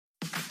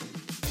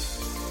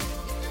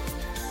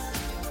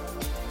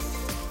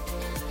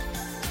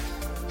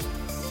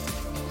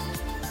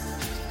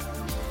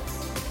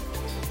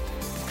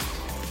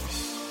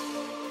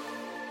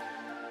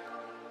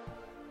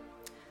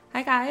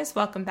Hi guys,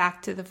 welcome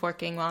back to the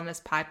Forking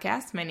Wellness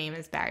Podcast. My name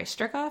is Barry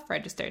Strickoff,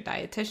 registered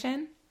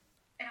dietitian.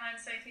 And I'm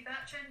Sophie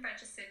Bertrand,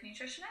 registered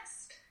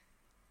nutritionist.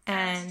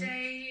 And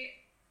today...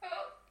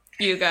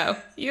 You go.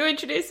 You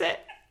introduce it.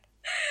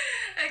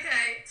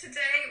 Okay, today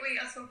we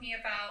are talking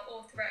about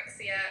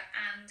orthorexia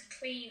and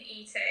clean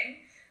eating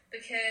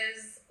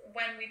because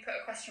when we put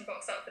a question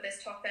box up for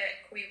this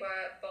topic, we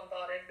were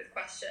bombarded with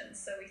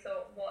questions. So we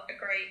thought, what a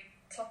great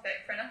topic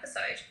for an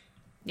episode.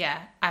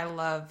 Yeah, I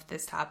love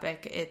this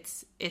topic.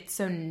 It's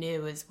so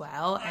new as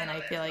well, and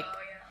I feel like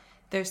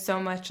there's so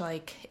much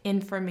like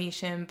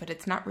information, but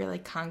it's not really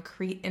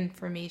concrete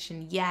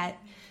information yet.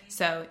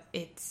 So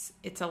it's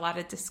a lot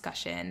of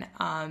discussion,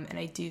 and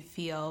I do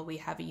feel we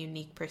have a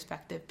unique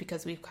perspective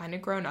because we've kind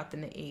of grown up in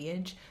the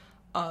age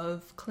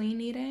of clean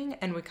eating,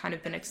 and we've kind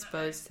of been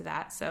exposed to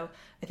that. So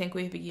I think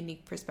we have a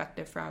unique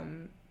perspective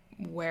from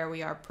where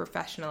we are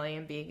professionally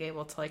and being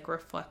able to like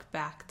reflect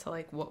back to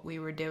like what we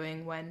were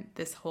doing when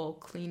this whole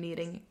clean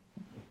eating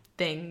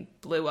thing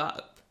blew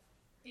up.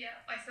 Yeah,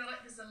 I feel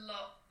like there's a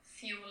lot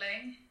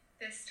fueling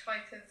this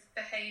type of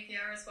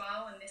behavior as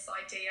well and this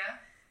idea.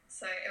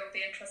 So it will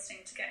be interesting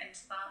to get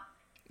into that.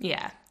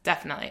 Yeah,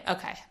 definitely.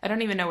 Okay. I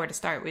don't even know where to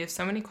start. We have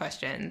so many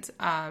questions,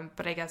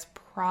 but I guess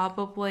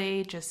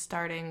probably just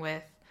starting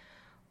with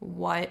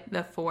what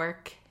the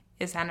fork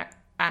is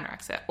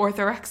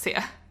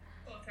orthorexia.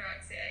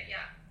 Orthorexia,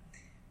 yeah.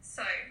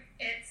 So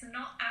it's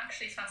not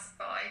actually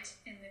classified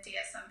in the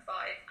DSM-5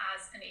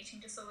 as an eating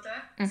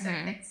disorder. Mm-hmm. So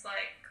things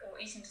like, or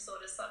eating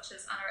disorders such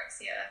as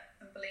anorexia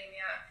and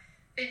bulimia,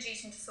 binge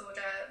eating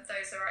disorder,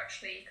 those are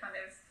actually kind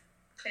of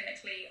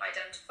clinically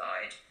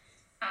identified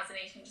as an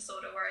eating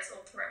disorder, whereas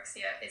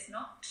orthorexia is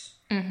not.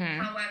 Mm-hmm.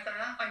 However,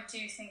 I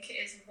do think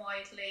it is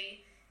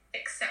widely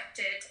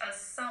accepted as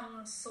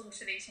some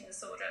sort of eating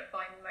disorder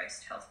by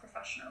most health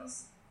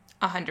professionals.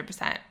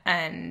 100%.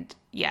 And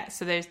yeah,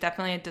 so there's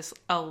definitely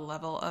a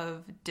level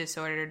of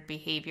disordered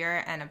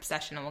behavior and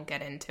obsession, and we'll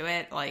get into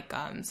it, like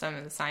some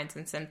of the signs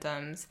and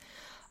symptoms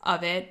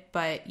of it.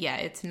 But yeah,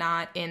 it's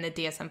not in the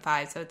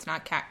DSM-5, so it's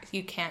not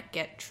you can't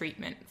get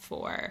treatment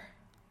for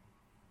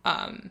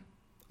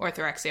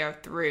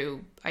orthorexia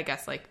through, I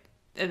guess, like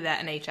the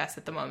NHS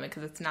at the moment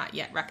because it's not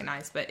yet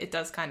recognized, but it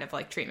does kind of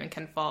like treatment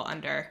can fall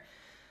under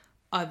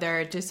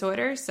other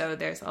disorders. So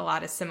there's a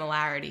lot of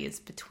similarities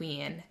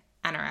between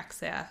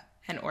anorexia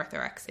and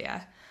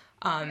orthorexia.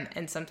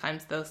 And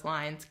sometimes those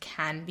lines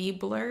can be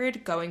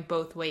blurred going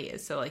both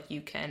ways. So like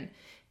you can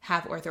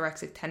have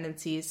orthorexic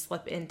tendencies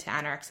slip into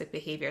anorexic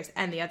behaviors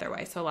and the other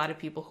way. So a lot of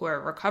people who are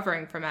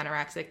recovering from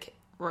anorexic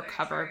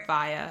recover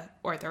via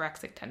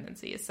orthorexic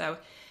tendencies. So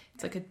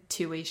it's like a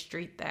two-way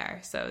street there.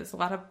 So there's a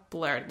lot of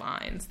blurred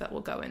lines that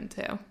we'll go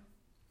into.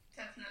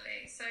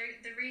 Definitely. So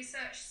the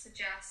research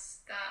suggests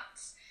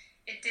that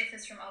it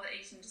differs from other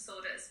eating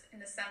disorders in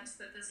the sense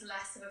that there's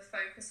less of a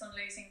focus on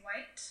losing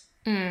weight.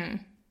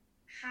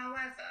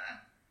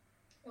 However,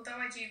 although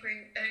I do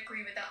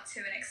agree with that to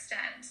an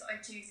extent, I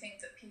do think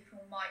that people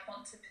might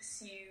want to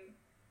pursue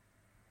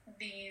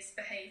these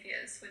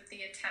behaviours with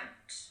the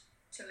attempt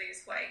to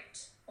lose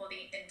weight, or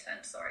the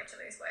intent, to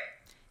lose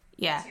weight.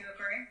 Yeah. Do you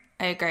agree?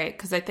 I agree,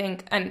 because I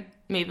think, and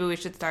maybe we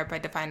should start by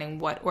defining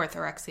what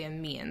orthorexia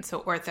means. So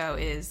ortho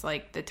is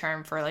like the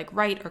term for like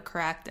right or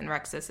correct, and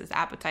rexis is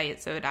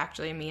appetite, so it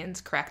actually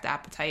means correct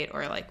appetite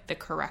or like the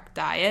correct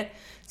diet.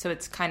 So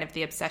it's kind of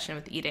the obsession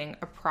with eating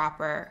a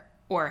proper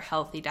or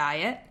healthy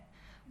diet.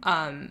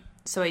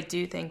 So I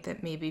do think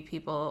that maybe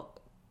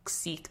people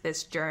seek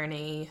this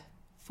journey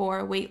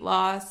for weight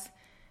loss.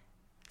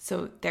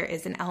 So there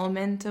is an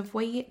element of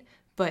weight,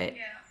 but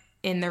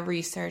in the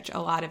research, a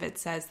lot of it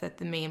says that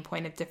the main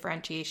point of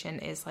differentiation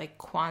is like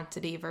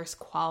quantity versus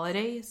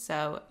quality.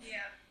 So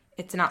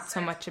it's not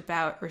so much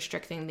about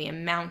restricting the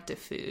amount of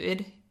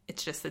food,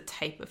 it's just the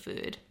type of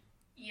food.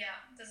 Yeah,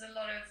 there's a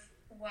lot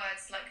of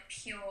words like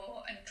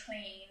pure and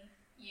clean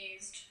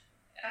used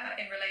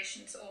in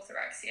relation to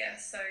orthorexia.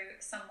 So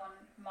someone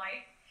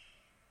might,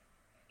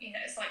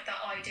 it's like that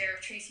idea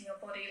of treating your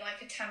body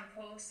like a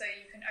temple, so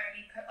you can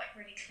only put like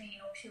really clean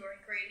or pure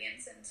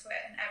ingredients into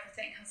it, and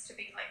everything has to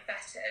be like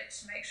vetted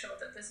to make sure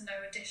that there's no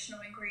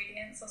additional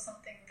ingredients or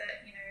something that,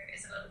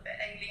 is a little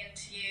bit alien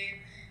to you,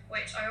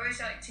 which I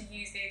always like to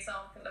use the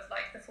example of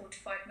like the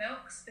fortified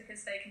milks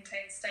because they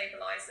contain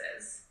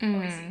stabilizers,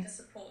 obviously to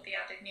support the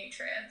added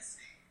nutrients.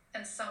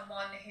 And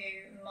someone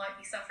who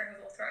might be suffering with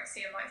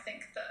orthorexia might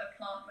think that a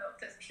plant milk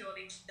that's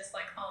purely just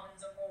like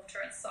almonds and water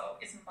and salt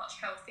is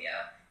much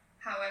healthier.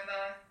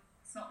 However,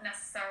 it's not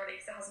necessarily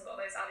because it hasn't got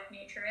those added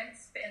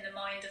nutrients. But in the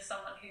mind of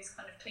someone who's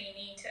kind of clean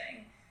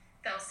eating,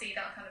 they'll see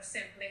that kind of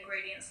simple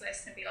ingredients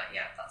list and be like,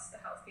 yeah, that's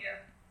the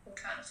healthier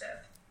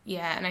alternative.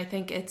 Yeah, and I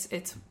think it's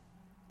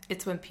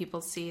when people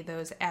see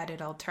those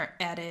added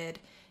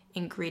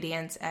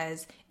ingredients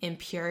as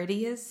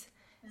impurities.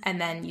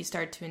 And then you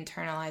start to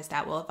internalize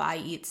that, well, if I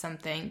eat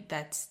something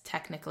that's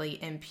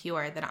technically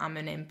impure, then I'm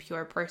an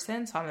impure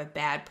person, so I'm a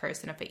bad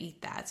person if I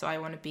eat that. So I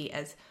want to be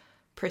as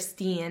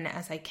pristine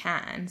as I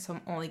can. So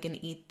I'm only going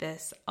to eat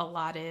this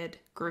allotted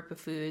group of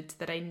foods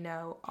that I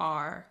know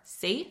are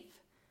safe.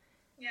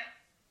 Yeah.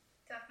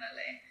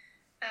 definitely.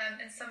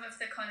 And some of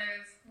the kind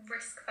of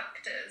risk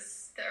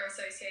factors that are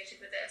associated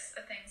with this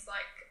are things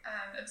like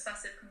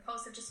obsessive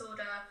compulsive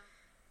disorder,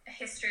 a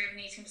history of an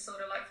eating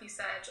disorder, like you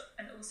said,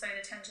 and also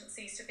the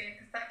tendencies to be a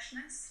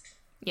perfectionist.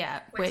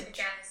 Yeah, which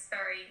again is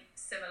very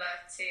similar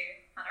to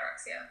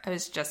anorexia. I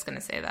was just going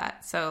to say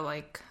that. So,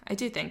 like, I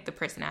do think the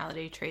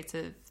personality traits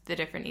of the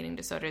different eating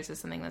disorders is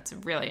something that's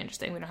really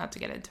interesting. We don't have to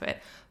get into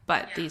it.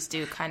 But these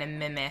do kind of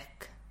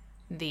mimic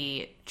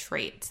the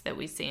traits that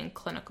we see in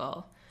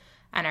clinical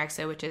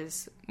anorexia, which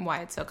is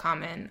why it's so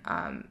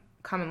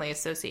commonly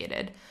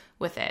associated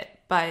with it.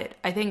 But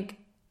I think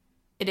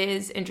it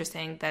is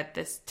interesting that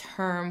this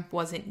term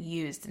wasn't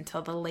used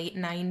until the late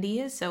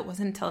 90s. So it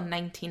wasn't until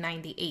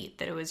 1998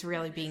 that it was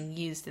really being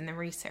used in the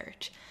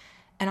research.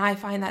 And I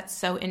find that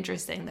so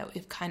interesting that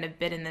we've kind of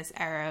been in this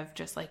era of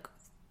just like,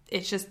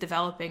 it's just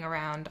developing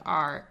around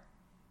our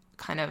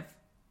kind of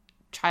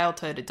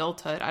childhood,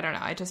 adulthood. I don't know.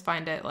 I just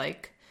find it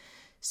like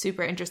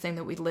super interesting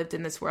that we lived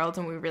in this world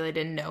and we really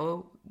didn't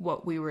know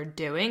what we were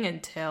doing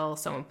until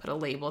someone put a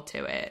label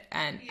to it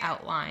and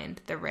outlined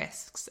the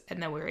risks.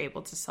 And then we were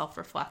able to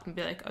self-reflect and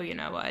be like, oh, you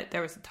know what?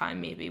 There was a time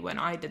maybe when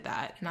I did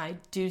that and I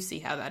do see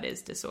how that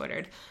is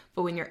disordered.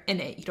 But when you're in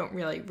it, you don't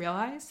really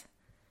realize.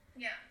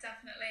 Yeah,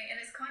 definitely. And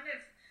it's kind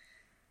of,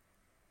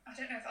 I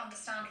don't know if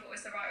understandable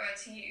is the right word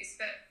to use,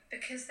 but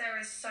because there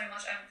is so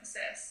much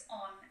emphasis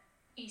on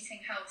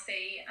eating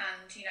healthy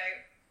and, you know,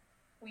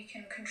 we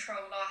can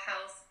control our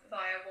health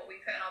via what we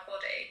put in our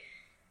body,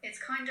 it's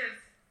kind of,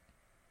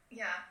 you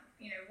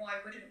know, why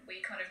wouldn't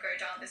we kind of go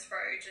down this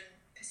road and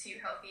pursue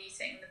healthy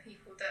eating? The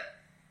people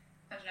that,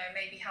 I don't know,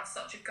 maybe have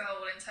such a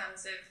goal in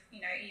terms of,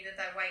 you know, either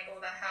their weight or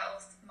their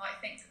health might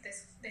think that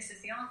this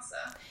is the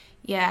answer.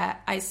 Yeah,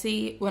 I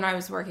see when I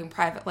was working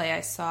privately,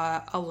 I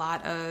saw a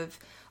lot of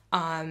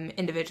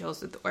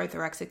individuals with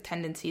orthorexic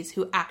tendencies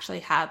who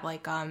actually had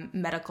like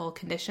medical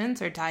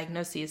conditions or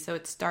diagnoses. So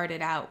it started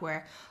out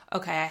where,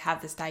 okay, I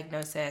have this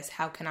diagnosis.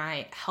 How can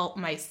I help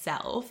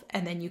myself?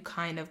 And then you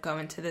kind of go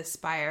into this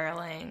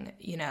spiraling,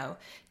 you know,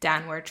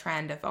 downward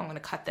trend of, oh, I'm going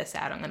to cut this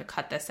out. I'm going to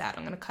cut this out.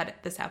 I'm going to cut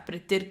this out. But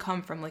it did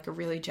come from like a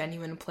really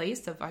genuine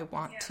place of I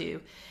want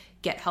to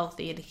get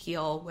healthy and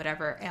heal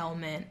whatever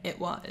ailment it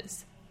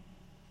was.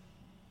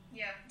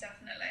 Yeah,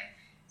 definitely.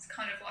 It's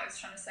kind of what I was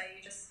trying to say.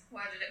 You just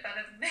worded it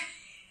better than me.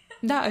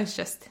 No, it's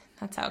just,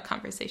 that's how a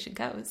conversation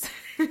goes.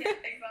 Yeah,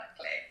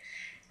 exactly.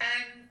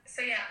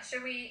 So yeah,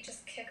 shall we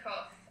just kick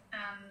off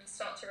and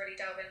start to really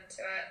delve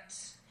into it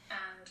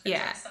and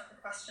address some of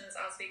the questions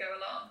as we go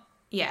along?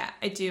 Yeah,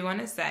 I do want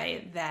to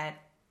say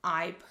that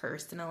I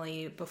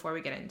personally, before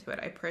we get into it,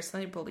 I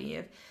personally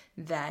believe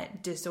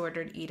that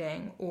disordered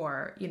eating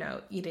or, you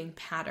know, eating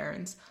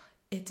patterns,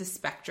 it's a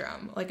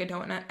spectrum. Like, I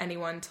don't want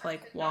anyone to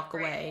like walk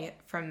away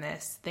from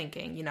this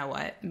thinking, you know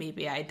what,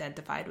 maybe I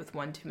identified with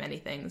one too many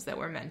things that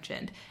were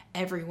mentioned.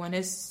 Everyone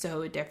is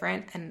so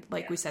different. And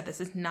like we said, this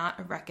is not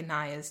a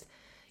recognized,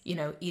 you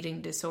know,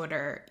 eating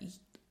disorder.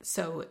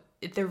 So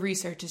the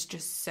research is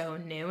just so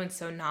new and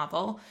so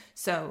novel.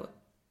 So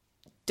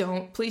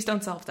please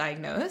don't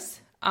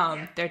self-diagnose.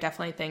 There are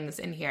definitely things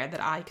in here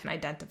that I can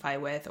identify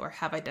with or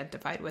have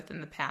identified with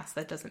in the past.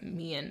 That doesn't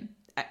mean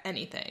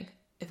anything,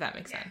 if that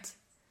makes sense.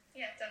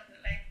 Yeah,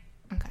 definitely.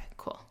 Okay,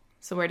 cool.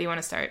 So where do you want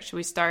to start? Should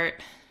we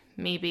start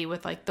maybe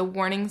with like the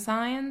warning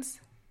signs?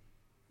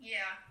 Yeah,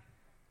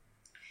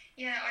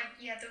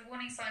 the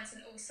warning signs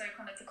and also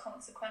kind of the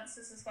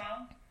consequences as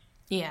well.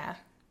 Yeah,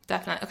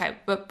 definitely. Okay,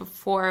 but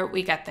before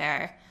we get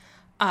there,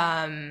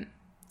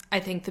 I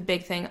think the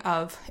big thing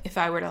of if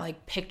I were to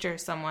like picture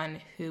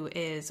someone who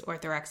is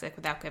orthorexic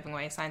without giving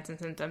away signs and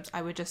symptoms,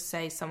 I would just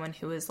say someone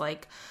who is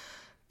like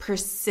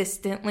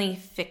persistently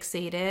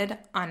fixated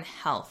on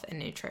health and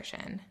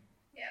nutrition.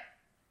 Yeah.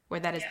 Where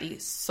that is the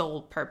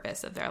sole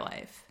purpose of their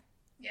life.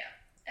 Yeah.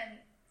 And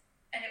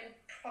it will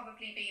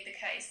probably be the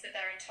case that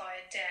their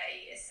entire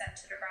day is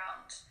centered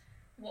around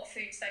what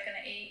foods they're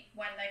going to eat,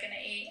 when they're going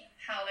to eat,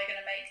 how they're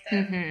going to make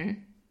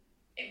them,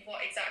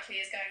 what exactly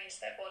is going into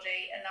their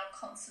body, and they'll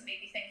constantly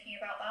be thinking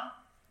about that.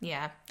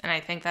 Yeah, and I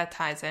think that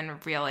ties in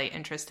really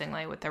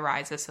interestingly with the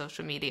rise of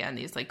social media and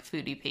these like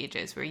foodie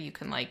pages where you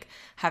can like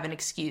have an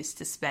excuse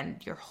to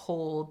spend your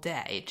whole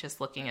day just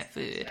looking at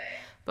food.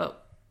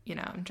 But, you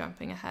know, I'm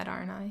jumping ahead,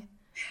 aren't I?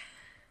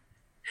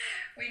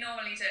 We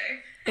normally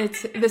do.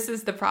 This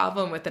is the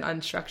problem with an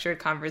unstructured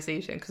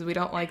conversation because we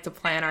don't like to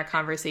plan our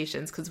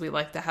conversations because we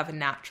like to have a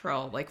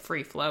natural, like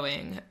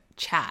free-flowing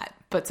chat.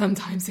 But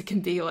sometimes it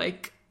can be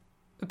like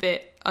a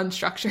bit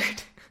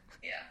unstructured.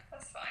 Yeah,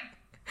 that's fine.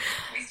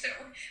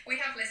 We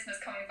have listeners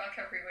coming back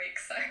every week,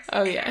 so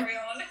carry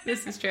on.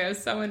 This is true.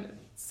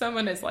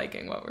 Someone is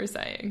liking what we're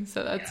saying,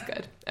 so that's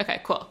good.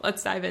 Okay, cool.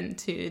 Let's dive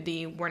into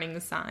the warning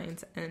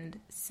signs and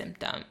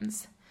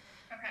symptoms.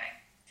 Okay.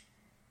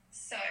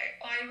 So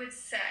I would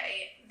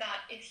say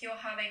that if you're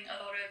having a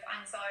lot of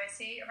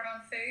anxiety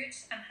around food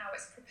and how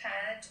it's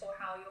prepared or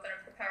how you're going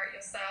to prepare it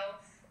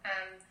yourself,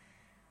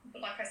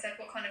 like I said,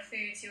 what kind of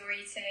foods you're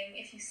eating,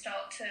 if you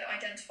start to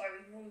identify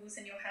with rules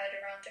in your head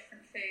around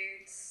different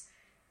foods,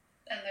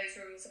 and those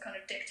rules are kind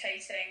of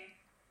dictating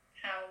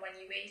how and when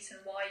you eat and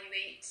why you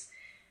eat.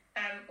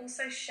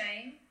 Also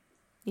shame.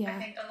 Yeah.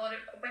 I think a lot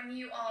of, when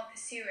you are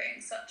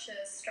pursuing such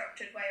a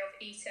structured way of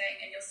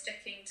eating and you're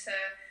sticking to,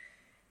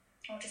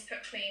 I'll just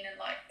put clean in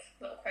like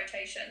little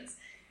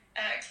quotations,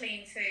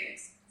 clean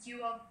foods,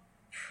 you are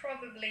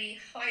probably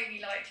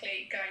highly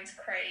likely going to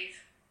crave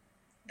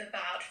the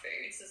bad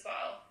foods as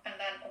well. And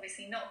then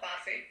obviously not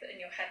bad food, but in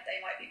your head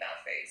they might be bad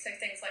food. So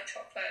things like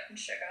chocolate and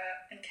sugar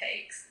and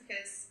cakes,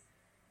 because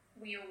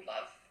we all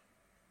love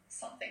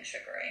something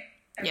sugary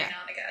every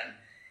now and again.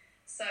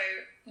 So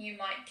you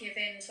might give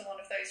in to one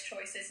of those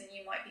choices and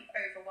you might be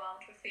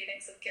overwhelmed with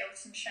feelings of guilt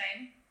and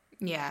shame.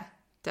 Yeah,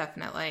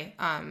 definitely.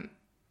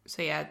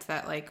 So yeah, it's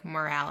that like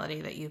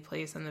morality that you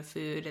place on the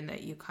food and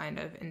that you kind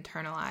of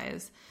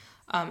internalize.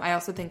 I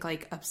also think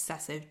like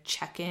obsessive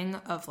checking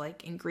of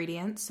like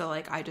ingredients. So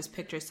like I just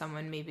picture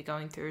someone maybe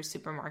going through a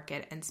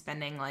supermarket and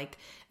spending like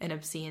an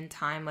obscene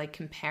time like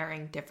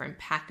comparing different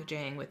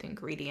packaging with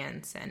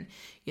ingredients. And,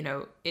 you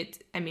know,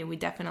 we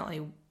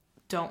definitely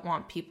don't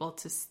want people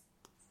to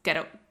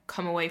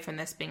come away from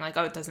this being like,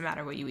 oh, it doesn't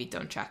matter what you eat,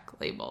 don't check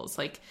labels.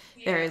 Like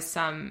there is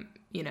some,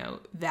 you know,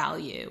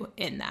 value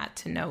in that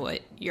to know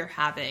what you're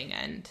having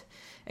and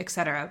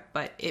etc.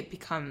 But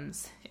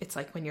it's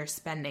like when you're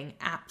spending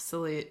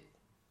absolute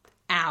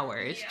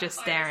hours just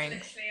staring. I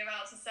was literally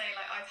about to say,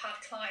 like, I've had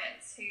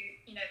clients who,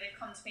 you know, they've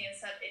come to me and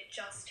said it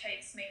just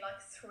takes me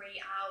like 3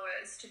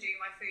 hours to do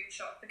my food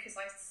shop because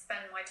I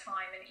spend my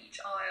time in each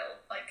aisle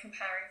like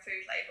comparing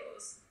food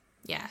labels.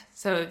 Yeah,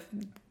 so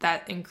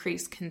that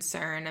increased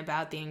concern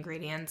about the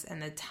ingredients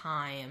and the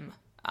time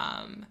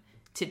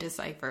to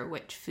decipher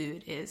which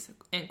food is,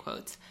 in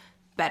quotes,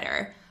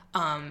 better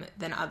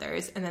than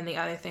others. And then the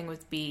other thing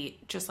would be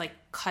just like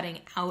cutting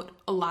out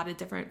a lot of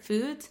different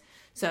foods.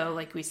 So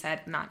like we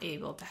said, not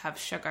able to have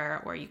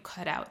sugar, or you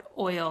cut out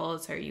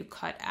oils, or you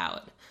cut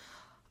out,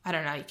 I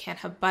don't know, you can't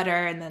have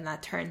butter, and then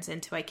that turns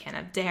into I can't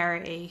have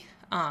dairy.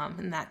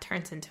 And that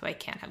turns into I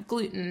can't have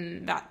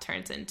gluten. That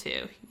turns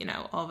into, you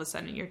know, all of a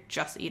sudden you're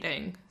just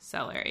eating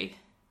celery.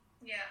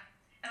 Yeah.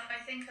 And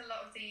I think a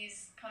lot of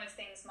these kind of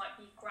things might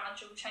be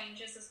gradual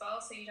changes as well,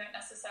 so you don't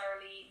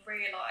necessarily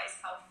realise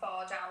how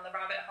far down the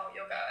rabbit hole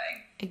you're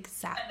going.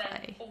 Exactly.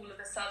 And then all of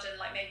a sudden,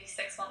 like maybe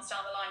 6 months down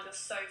the line, you're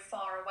so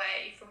far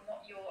away from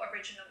what your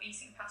original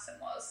eating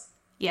pattern was.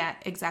 Yeah,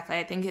 exactly.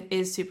 I think it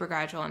is super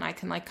gradual, and I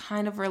can like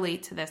kind of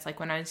relate to this. Like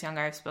when I was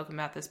younger, I've spoken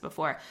about this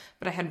before,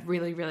 but I had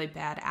really, really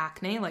bad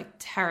acne, like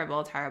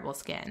terrible, terrible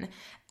skin.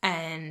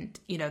 And,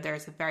 you know,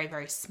 there's a very,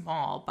 very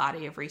small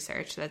body of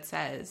research that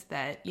says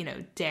that, you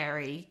know,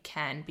 dairy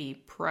can be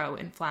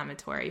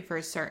pro-inflammatory for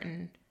a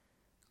certain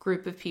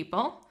group of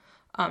people.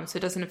 So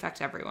it doesn't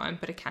affect everyone,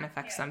 but it can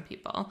affect some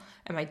people.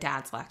 And my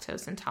dad's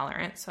lactose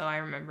intolerant. So I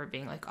remember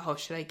being like, oh,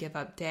 should I give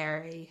up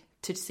dairy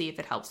to see if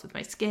it helps with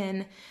my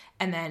skin?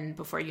 And then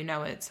before you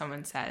know it,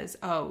 someone says,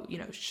 oh, you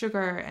know,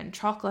 sugar and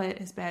chocolate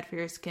is bad for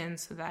your skin.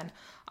 So then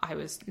I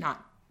was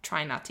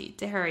trying not to eat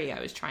dairy. I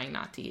was trying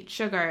not to eat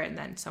sugar. And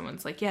then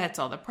someone's like, yeah, it's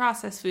all the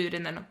processed food.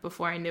 And then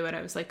before I knew it,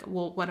 I was like,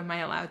 well, what am I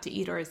allowed to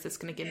eat? Or is this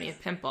going to give me a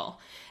pimple?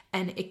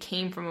 And it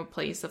came from a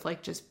place of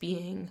like just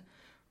being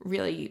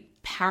really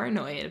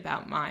paranoid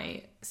about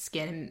my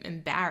skin,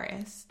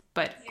 embarrassed.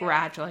 But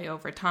gradually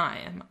over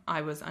time,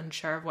 I was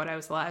unsure of what I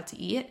was allowed to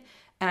eat.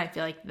 And I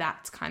feel like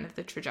that's kind of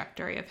the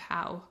trajectory of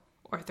how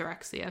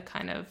orthorexia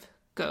kind of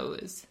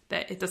goes,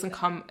 that it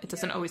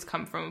doesn't always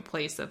come from a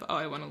place of, oh,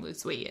 I want to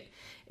lose weight.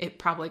 It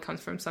probably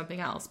comes from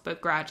something else,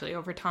 but gradually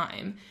over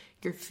time,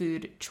 your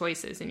food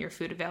choices and your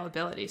food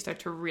availability start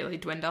to really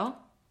dwindle.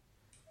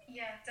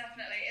 Yeah,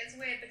 definitely. It's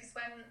weird because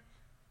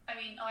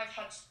I've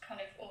had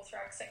kind of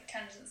orthorexic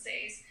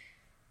tendencies,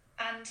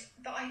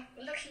 but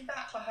looking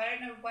back, like, I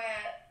don't know where,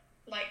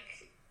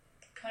 like,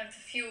 kind of the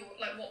fuel,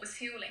 like what was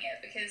fueling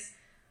it, because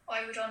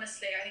I would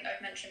honestly, I think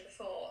I've mentioned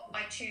before,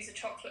 I'd choose a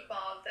chocolate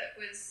bar that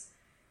was,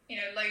 you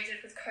know,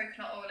 loaded with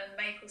coconut oil and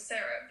maple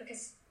syrup,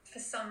 because for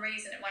some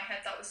reason in my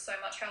head that was so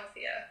much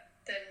healthier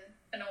than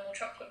a normal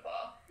chocolate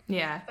bar.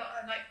 Yeah. But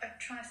I'm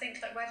trying to think,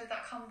 like, where did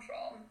that come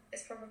from?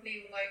 It's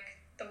probably like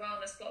the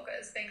wellness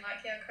bloggers being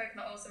like, yeah,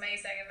 coconut oil's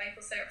amazing and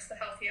maple syrup's the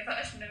healthier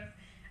version of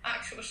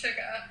actual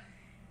sugar.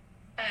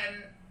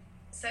 And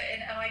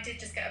I did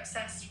just get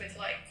obsessed with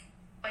like,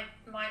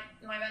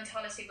 my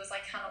mentality was I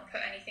cannot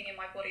put anything in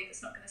my body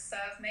that's not going to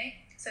serve me.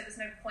 So there's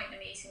no point in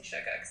me eating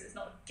sugar because it's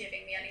not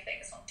giving me anything.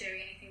 It's not doing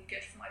anything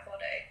good for my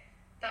body.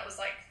 That was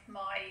like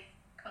my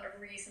kind of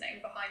reasoning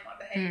behind my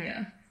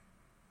behavior.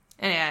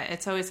 And yeah,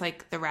 it's always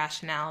like the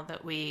rationale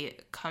that we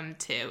come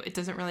to. It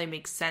doesn't really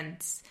make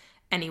sense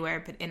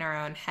anywhere but in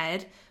our own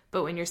head.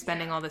 But when you're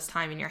spending all this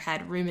time in your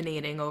head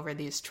ruminating over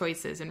these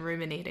choices and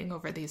ruminating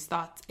over these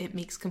thoughts, it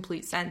makes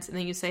complete sense. And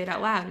then you say it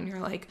out loud and you're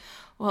like,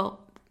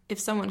 well, if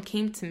someone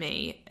came to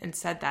me and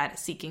said that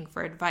seeking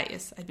for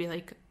advice, I'd be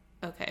like,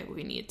 okay,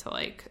 we need to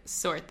like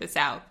sort this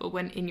out. But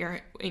when in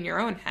your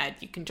own head,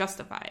 you can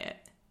justify it.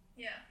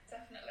 Yeah,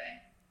 definitely.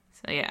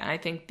 So yeah, I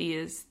think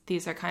these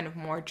are kind of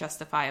more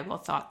justifiable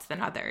thoughts than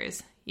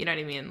others. You know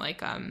what I mean?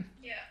 Like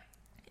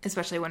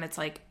especially when it's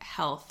like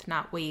health,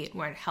 not weight,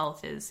 where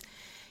health is,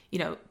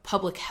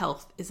 public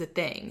health is a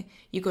thing.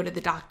 You go to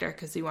the doctor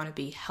because you want to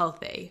be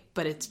healthy,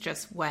 but it's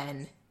just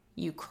when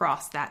you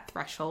cross that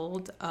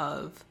threshold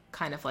of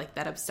kind of like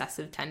that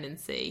obsessive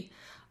tendency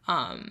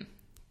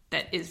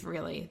that is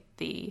really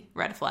the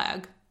red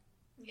flag.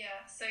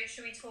 Yeah, so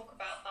should we talk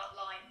about that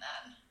line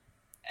then?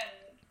 And,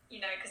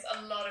 because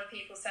a lot of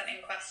people sent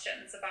in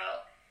questions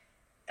about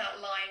that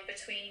line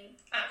between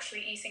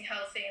actually eating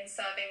healthy and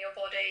serving your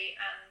body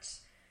and,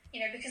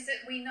 because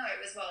we know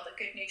as well that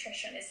good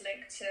nutrition is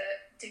linked to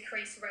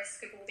decreased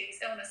risk of all these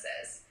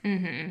illnesses.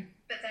 Mm-hmm.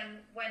 But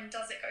then when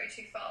does it go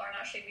too far and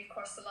actually we've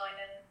crossed the line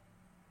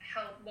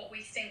and what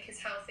we think is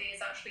healthy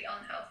is actually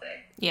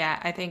unhealthy? Yeah,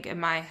 I think in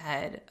my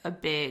head, a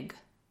big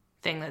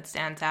thing that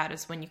stands out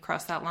is when you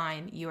cross that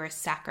line, you are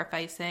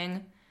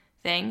sacrificing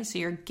things. So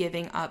you're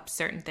giving up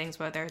certain things,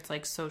 whether it's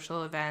like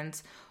social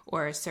events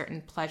or certain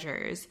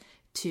pleasures,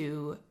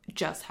 to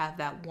just have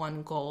that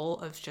one goal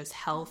of just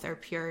health or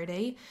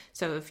purity.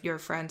 So if your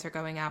friends are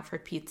going out for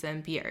pizza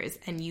and beers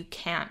and you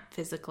can't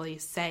physically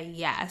say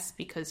yes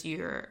because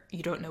you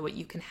don't know what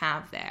you can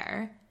have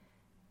there,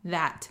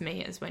 that to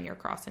me is when you're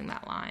crossing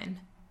that line.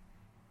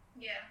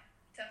 Yeah,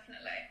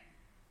 definitely.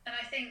 And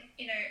I think,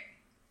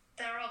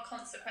 there are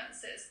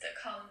consequences that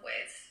come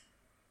with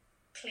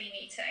clean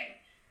eating.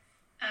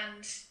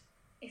 And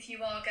if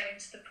you are getting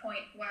to the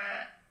point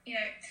where,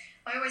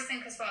 I always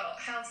think as well,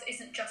 health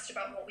isn't just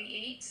about what we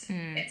eat.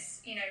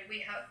 It's, we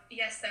have,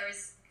 yes, there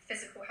is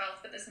physical health,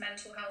 but there's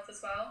mental health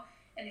as well.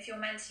 And if you're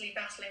mentally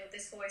battling with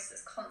this voice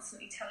that's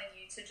constantly telling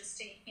you to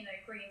just eat,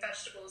 green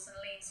vegetables and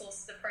lean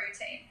sources of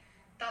protein,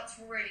 that's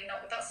really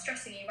not, that's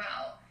stressing you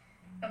out.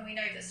 And we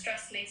know that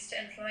stress leads to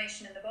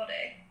inflammation in the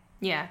body.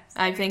 Yeah,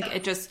 I think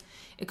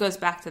it goes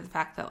back to the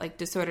fact that like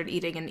disordered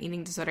eating and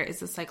eating disorder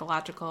is a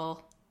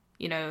psychological,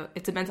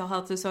 it's a mental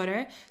health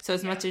disorder. So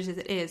as much as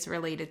it is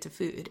related to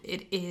food,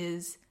 it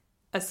is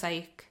a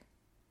psych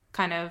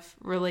kind of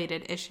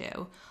related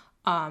issue.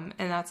 And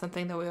that's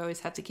something that we always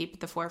have to keep at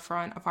the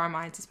forefront of our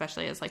minds,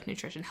 especially as like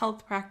nutrition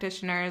health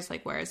practitioners.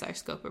 Like, where is our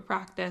scope of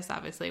practice?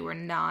 Obviously, we're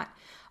not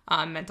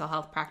mental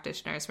health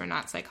practitioners. We're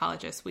not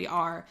psychologists. We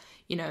are,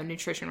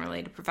 nutrition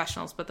related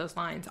professionals, but those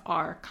lines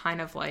are kind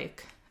of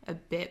like a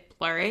bit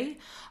blurry.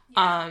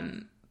 Yeah.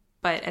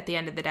 But at the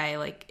end of the day,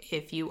 like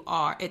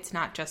it's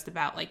not just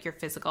about like your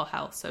physical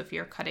health. So if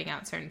you're cutting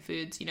out certain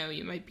foods,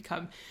 you might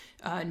become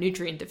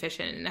nutrient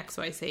deficient in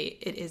XYZ.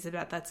 It is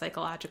about that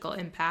psychological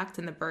impact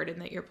and the burden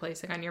that you're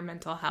placing on your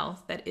mental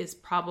health. That is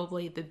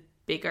probably the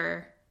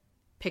bigger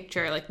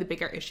picture, like the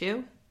bigger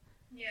issue.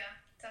 Yeah,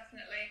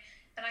 definitely.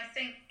 And I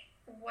think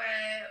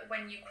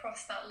when you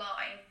cross that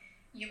line,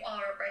 you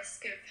are at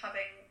risk of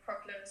having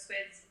problems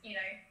with,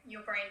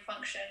 your brain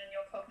function and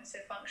your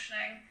cognitive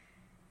functioning.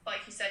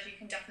 Like you said, you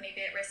can definitely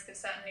be at risk of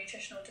certain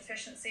nutritional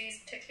deficiencies,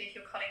 particularly if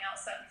you're cutting out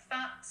certain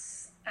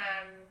fats,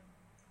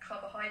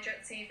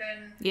 carbohydrates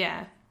even.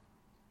 Yeah.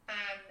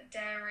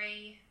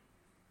 Dairy,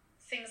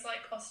 things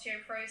like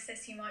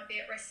osteoporosis you might be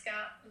at risk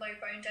at, low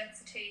bone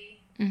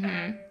density.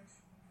 Mm-hmm.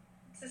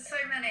 There's so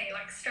many,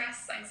 like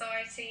stress,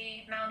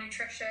 anxiety,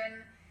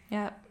 malnutrition.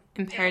 Yeah.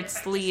 Impaired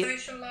sleep. Your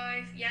social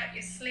life,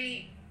 your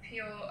sleep,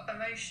 your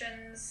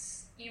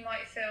emotions. You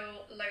might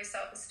feel low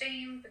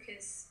self-esteem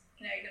because,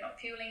 you're not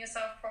fueling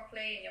yourself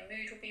properly and your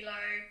mood will be low.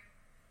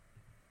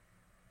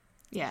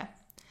 Yeah.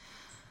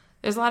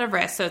 There's a lot of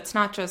risk. So it's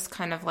not just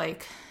kind of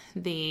like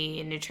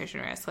the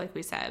nutrition risk, like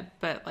we said,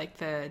 but like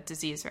the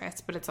disease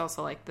risk, but it's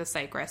also like the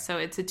psych risk. So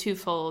it's a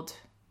twofold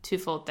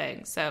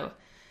thing. So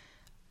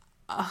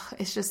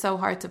it's just so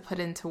hard to put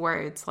into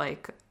words,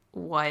 like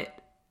what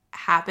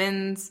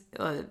happens,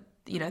 the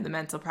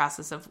mental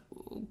process of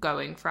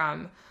going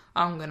from,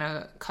 I'm going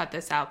to cut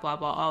this out, blah,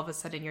 blah. All of a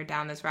sudden you're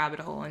down this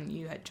rabbit hole and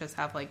you just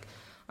have like,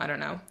 I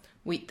don't know,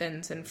 wheat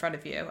thins in front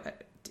of you.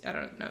 I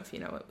don't know if you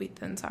know what wheat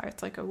thins are.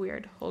 It's like a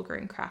weird whole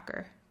grain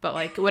cracker, but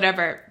like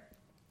whatever,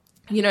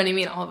 you know what I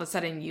mean? All of a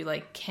sudden you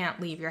like can't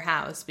leave your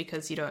house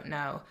because you don't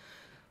know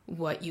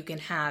what you can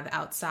have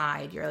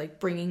outside. You're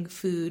like bringing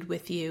food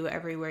with you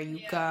everywhere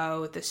you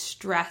go. The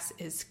stress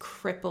is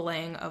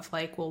crippling of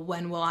like, well,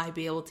 when will I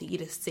be able to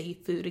eat a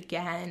safe food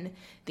again?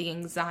 The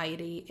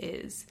anxiety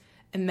is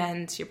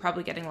immense. You're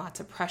probably getting lots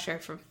of pressure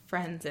from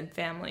friends and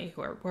family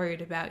who are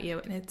worried about you,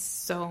 and it's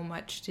so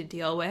much to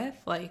deal with.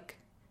 Like,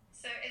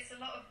 so it's a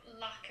lot of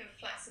lack of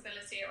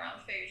flexibility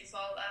around food as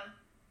well then.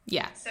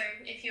 Yeah. So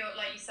if you're,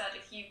 like you said,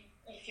 if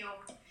you're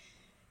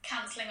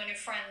cancelling on your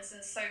friends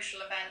and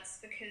social events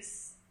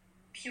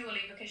purely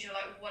because you're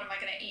like, what am I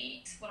going to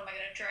eat? What am I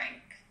going to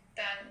drink?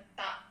 Then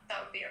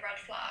that would be a red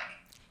flag.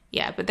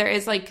 Yeah, but there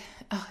is like,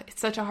 it's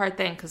such a hard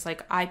thing because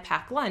like I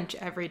pack lunch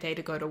every day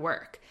to go to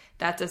work.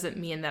 That doesn't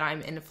mean that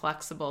I'm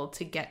inflexible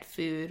to get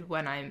food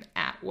when I'm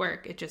at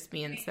work. It just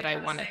means that I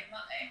want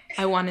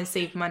to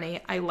save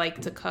money. I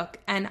like to cook,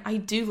 and I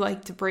do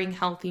like to bring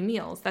healthy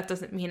meals. That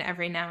doesn't mean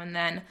every now and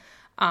then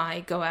I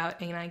go out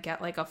and I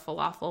get like a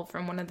falafel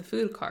from one of the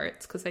food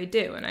carts, because I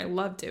do, and I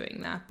love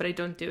doing that, but I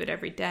don't do it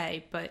every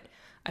day. But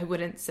I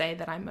wouldn't say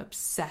that I'm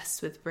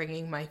obsessed with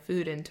bringing my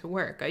food into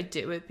work. I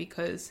do it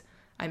because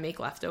I make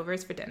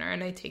leftovers for dinner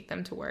and I take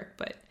them to work,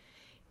 but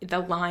the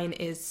line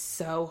is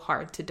so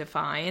hard to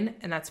define,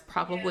 and that's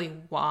probably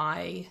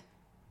why,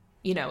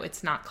 you know,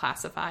 it's not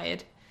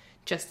classified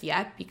just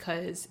yet,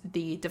 because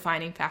the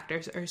defining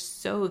factors are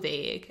so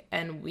vague,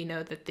 and we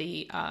know that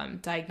the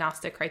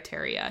diagnostic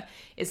criteria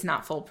is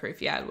not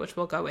foolproof yet, which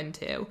we'll go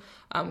into,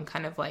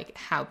 kind of like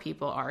how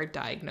people are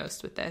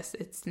diagnosed with this.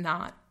 It's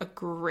not a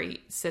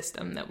great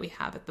system that we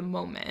have at the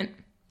moment.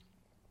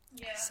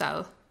 Yeah.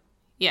 So,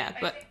 yeah,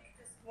 but... I think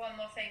there's one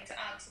more thing to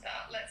add to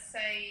that. Let's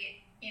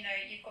say, you know,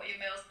 you've got your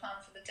meals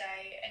planned for the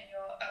day and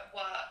you're at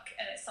work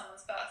and it's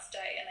someone's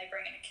birthday and they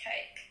bring in a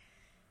cake.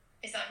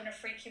 Is that going to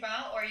freak you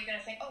out, or are you going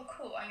to think, oh,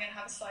 cool, I'm going to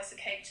have a slice of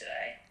cake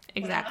today?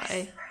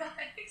 Exactly. What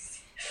a nice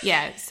surprise.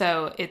 Yeah,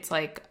 so it's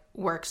like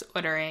work's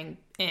ordering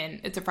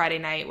in, it's a Friday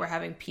night, we're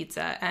having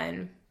pizza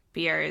and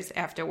beers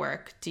after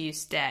work. Do you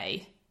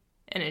stay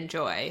and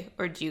enjoy,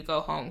 or do you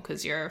go home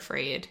because you're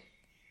afraid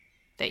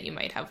that you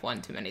might have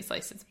one too many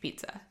slices of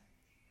pizza?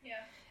 Yeah.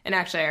 And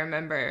actually, I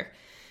remember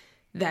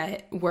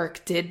that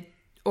work did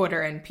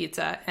order in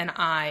pizza, and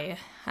I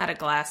had a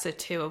glass or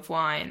two of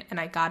wine, and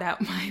I got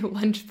out my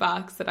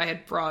lunchbox that I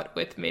had brought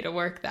with me to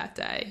work that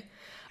day,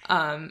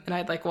 and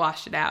I'd like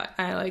washed it out,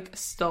 and I like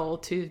stole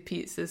 2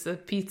 pieces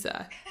of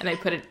pizza, and I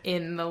put it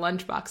in the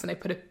lunchbox, and I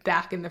put it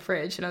back in the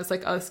fridge, and I was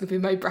like, oh, this is gonna be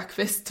my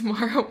breakfast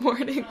tomorrow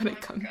morning when I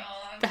come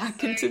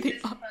back into the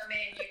office. I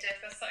mean, you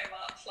differ so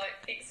much.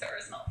 Like, pizza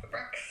is not for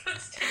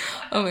breakfast.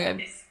 Oh my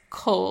god,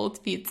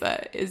 cold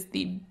pizza is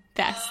the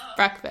best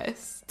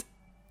breakfast.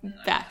 No.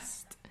 Best.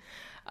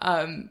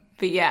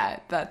 But yeah,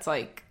 that's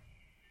like,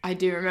 I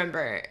do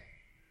remember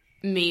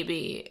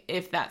maybe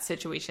if that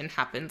situation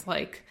happened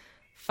like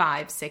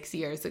 5-6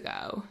 years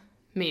ago,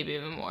 maybe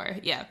even more.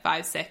 Yeah,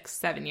 5, 6,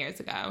 7 years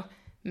ago,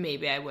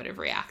 maybe I would have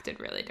reacted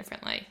really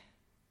differently.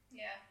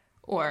 Yeah.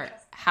 Or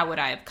how would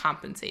I have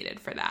compensated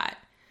for that?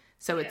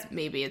 So it's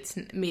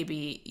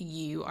maybe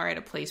you are at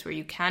a place where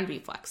you can be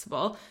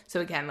flexible. So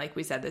again, like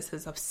we said, this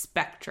is a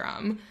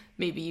spectrum.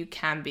 Maybe you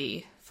can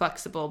be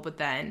flexible, but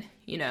then,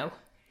 you know,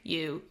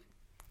 you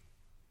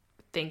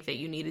think that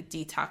you need a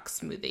detox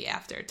smoothie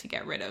after to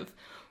get rid of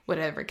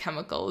whatever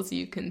chemicals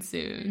you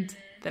consumed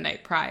the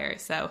night prior.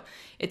 So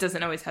it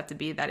doesn't always have to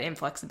be that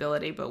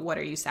inflexibility, but what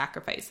are you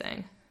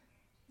sacrificing?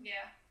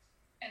 Yeah.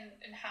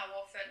 And how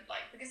often,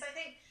 like, because I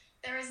think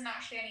there isn't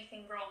actually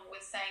anything wrong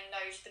with saying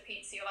no to the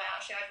pizza. You're like,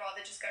 actually, I'd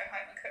rather just go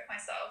home and cook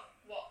myself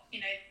what,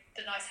 you know,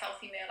 the nice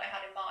healthy meal I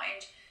had in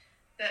mind.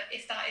 But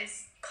if that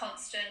is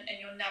constant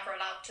and you're never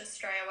allowed to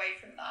stray away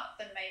from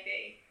that, then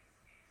maybe...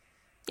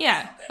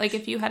 Yeah, like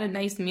if you had a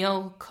nice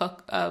meal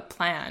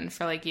plan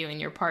for like you and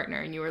your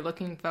partner and you were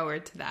looking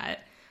forward to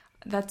that,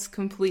 that's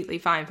completely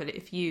fine. But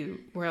if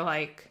you were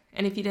like,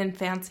 and if you didn't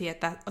fancy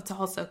it, that's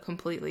also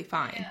completely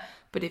fine. Yeah.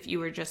 But if you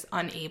were just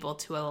unable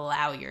to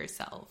allow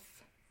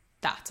yourself,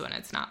 that's when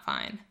it's not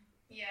fine.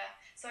 Yeah,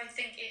 so I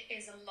think it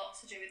is a lot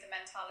to do with the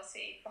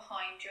mentality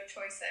behind your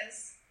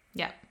choices.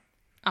 Yeah,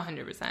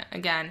 100%.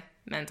 Again,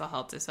 mental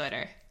health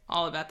disorder,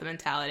 all about the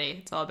mentality.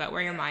 It's all about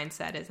where your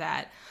mindset is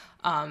at.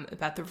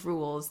 About the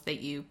rules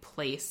that you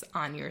place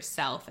on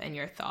yourself and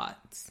your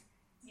thoughts.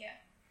 Yeah.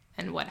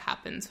 And what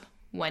happens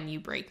when you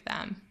break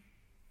them.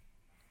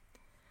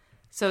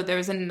 So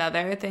there's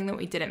another thing that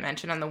we didn't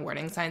mention on the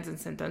warning signs and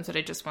symptoms that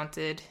I just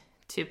wanted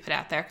to put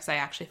out there because I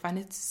actually find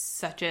it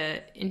such an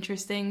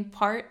interesting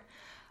part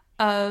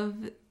of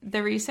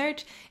the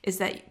research is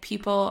that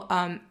people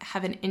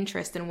have an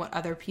interest in what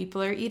other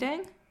people are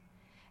eating,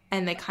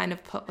 and they kind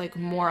of put like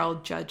moral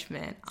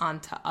judgment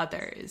onto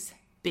others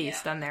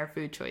based on their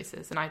food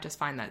choices. And I just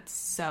find that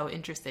so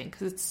interesting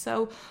because it's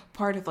so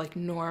part of like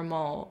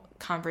normal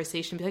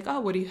conversation. Be like, oh,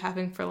 what are you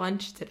having for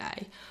lunch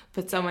today?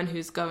 But someone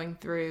who's going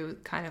through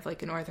kind of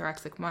like an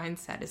orthorexic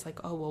mindset is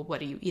like, oh, well,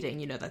 what are you eating?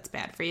 You know, that's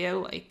bad for you.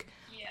 Like,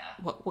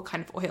 what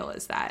kind of oil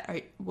is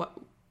that?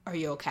 Are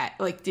you okay?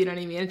 Like, do you know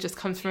what I mean? It just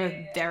comes from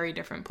a very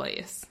different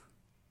place.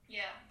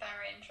 Yeah,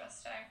 very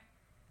interesting.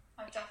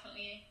 I've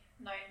definitely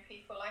known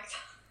people like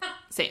that.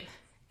 Same.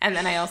 And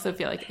then I also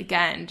feel like,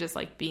 again, just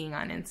like being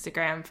on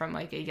Instagram from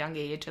like a young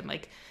age and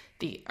like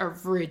the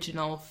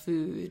original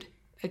food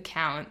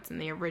accounts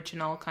and the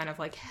original kind of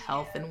like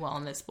health and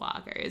wellness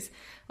bloggers,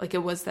 like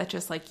it was that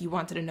just like you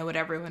wanted to know what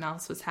everyone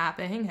else was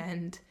having.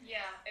 And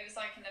it was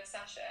like an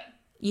obsession.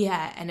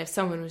 Yeah. And if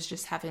someone was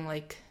just having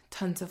like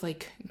tons of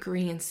like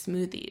green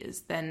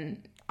smoothies,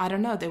 then I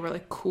don't know, they were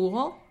like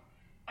cool.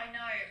 I know.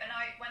 And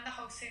when the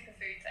whole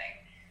superfood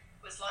thing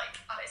was like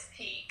at its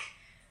peak,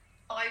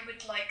 I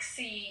would like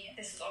see,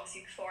 this was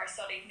obviously before I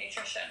studied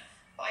nutrition,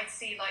 but I'd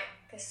see like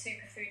this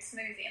superfood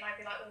smoothie and I'd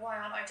be like, well, why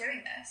aren't I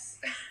doing this?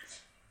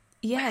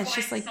 Yeah, like, it's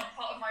just like, it's not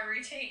part of my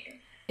routine.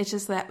 It's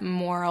just that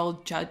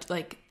moral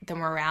like the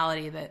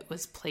morality that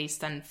was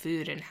placed on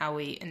food and how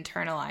we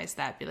internalize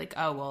that. Be like,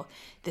 oh, well,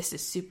 this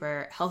is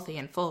super healthy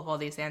and full of all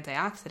these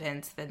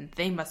antioxidants, then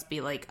they must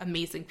be like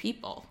amazing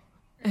people.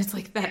 And it's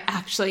like that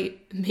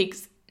actually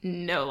makes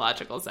no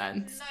logical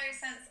sense. No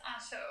sense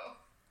at all.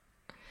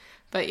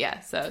 But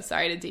yeah, so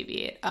sorry to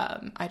deviate.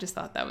 I just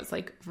thought that was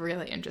like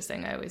really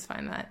interesting. I always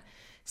find that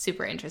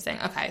Super interesting.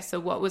 Okay, so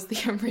what was the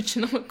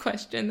original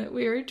question that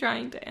we were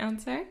trying to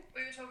answer?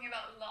 We were talking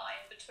about the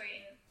line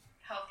between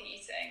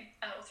healthy eating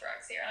and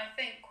orthorexia, and I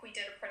think we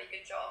did a pretty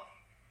good job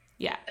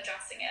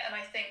addressing it. And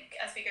I think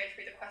as we go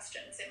through the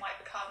questions, it might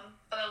become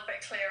a little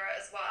bit clearer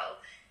as well.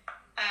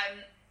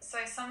 So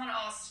someone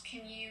asked,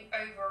 can you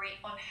overeat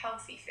on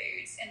healthy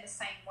foods in the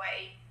same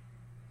way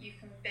you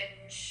can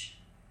binge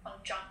on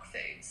junk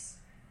foods?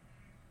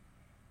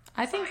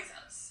 I think,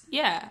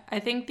 yeah, I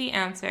think the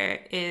answer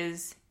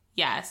is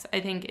yes.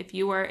 I think if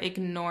you are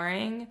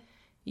ignoring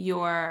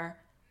your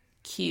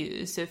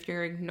cues, so if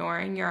you're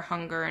ignoring your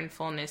hunger and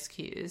fullness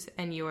cues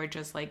and you are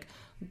just like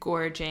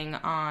gorging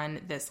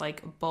on this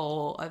like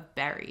bowl of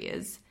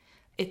berries,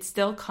 it's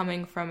still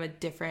coming from a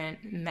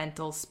different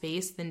mental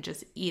space than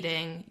just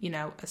eating, you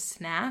know, a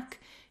snack.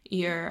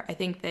 I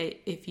think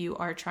that if you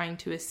are trying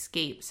to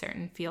escape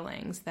certain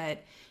feelings,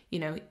 that, you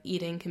know,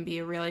 eating can be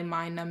a really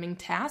mind-numbing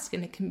task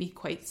and it can be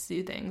quite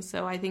soothing.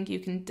 So I think you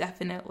can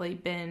definitely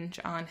binge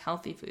on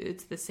healthy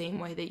foods the same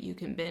way that you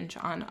can binge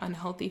on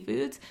unhealthy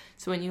foods.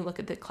 So when you look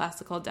at the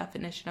classical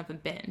definition of a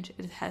binge,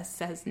 it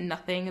says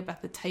nothing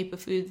about the type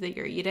of foods that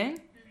you're eating.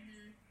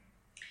 Mm-hmm.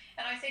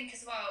 And I think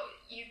as well,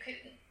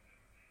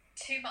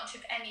 too much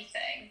of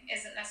anything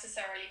isn't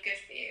necessarily good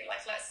for you.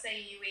 Like, let's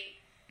say you eat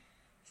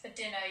for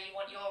dinner, you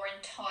want your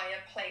entire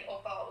plate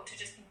or bowl to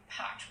just be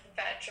packed with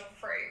veg or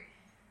fruit.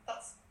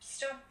 That's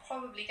still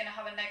probably going to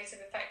have a negative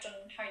effect on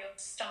how your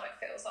stomach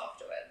feels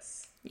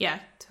afterwards. Yeah,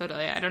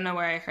 totally. I don't know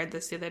where I heard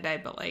this the other day,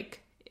 but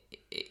like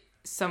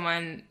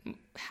someone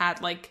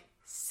had like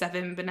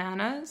 7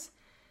 bananas,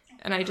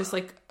 and I just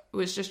like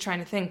was just trying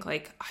to think,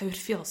 like, I would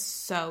feel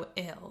so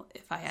ill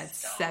if I had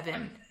 7. I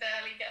could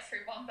barely get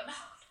through 1 banana.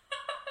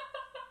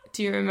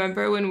 Do you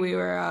remember when we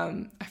were,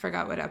 I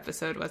forgot what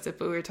episode was it,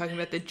 but we were talking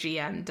about the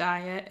GM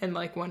diet, and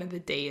like one of the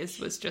days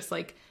was just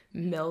like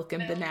milk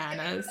and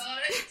bananas.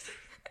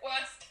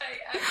 Worst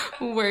day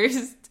ever.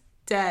 Worst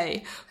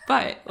day.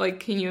 But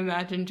like, can you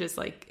imagine just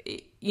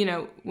like, you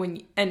know,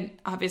 and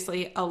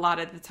obviously a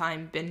lot of the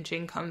time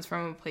binging comes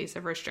from a place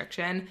of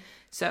restriction.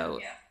 So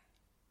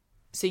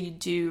you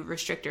do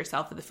restrict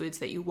yourself of the foods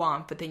that you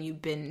want, but then you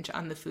binge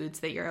on the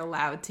foods that you're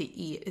allowed to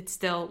eat. It's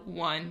still,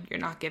 one, you're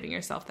not giving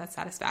yourself that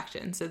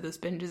satisfaction. So those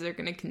binges are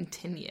going to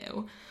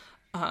continue.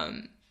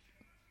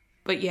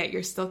 But yeah,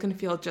 you're still going to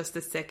feel just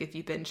as sick if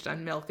you binged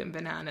on milk and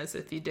bananas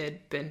if you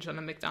did binge on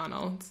a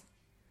McDonald's.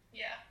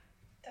 Yeah,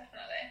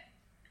 definitely.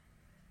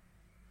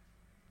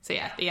 So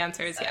yeah, the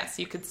answer is yes,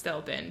 you could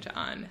still binge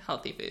on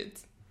healthy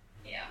foods.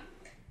 Yeah,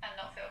 and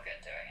not feel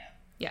good doing it.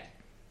 Yeah.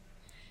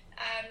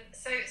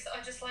 So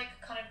I just like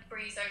kind of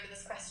breeze over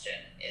this question.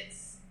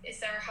 Is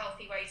there a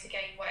healthy way to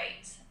gain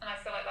weight? And I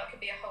feel like that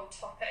could be a whole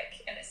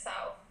topic in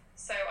itself.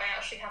 So I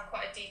actually have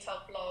quite a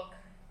detailed blog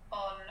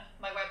on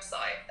my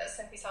website at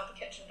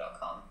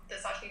sophieshealthykitchen.com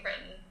that's actually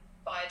written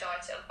by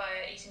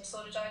an eating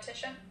disorder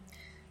dietitian.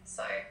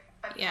 So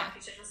I'd be happy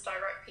to just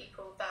direct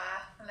people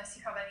there unless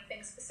you have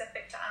anything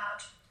specific to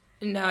add.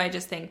 No, I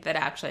just think that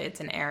actually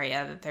it's an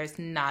area that there's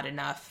not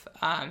enough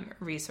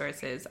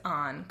resources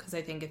on, because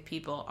I think if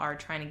people are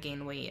trying to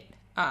gain weight,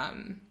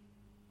 the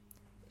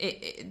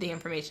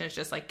information is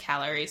just like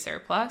calorie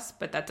surplus,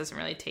 but that doesn't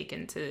really take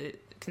into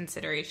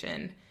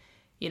consideration,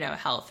 you know,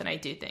 health. And I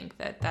do think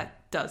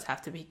that does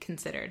have to be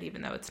considered,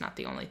 even though it's not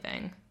the only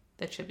thing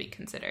that should be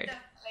considered.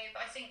 Definitely,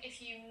 but I think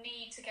if you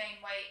need to gain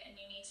weight and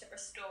you need to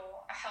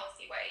restore a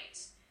healthy weight,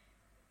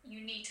 you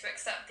need to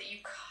accept that you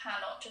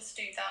cannot just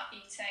do that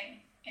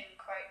eating, in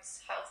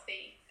quotes,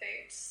 healthy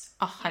foods.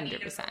 100%. You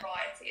need a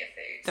variety of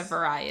foods. The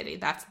variety,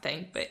 that's the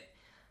thing. But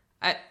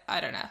I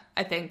don't know.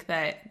 I think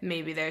that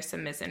maybe there's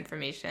some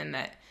misinformation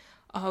that,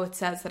 oh, it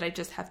says that I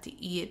just have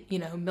to eat, you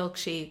know,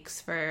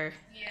 milkshakes for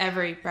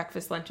every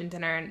breakfast, lunch, and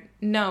dinner. And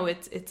no,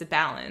 it's a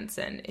balance,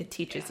 and it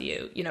teaches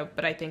you, you know,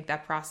 but I think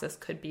that process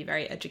could be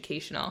very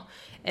educational,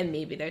 and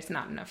maybe there's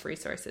not enough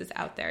resources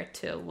out there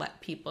to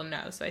let people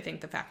know. So I think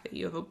the fact that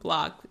you have a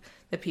blog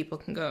that people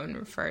can go and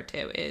refer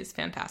to is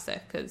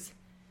fantastic, because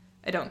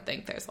I don't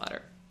think there's a lot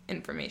of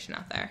information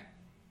out there.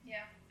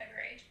 Yeah,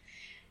 agreed.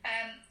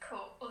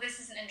 Cool. Well, this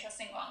is an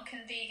interesting one. Can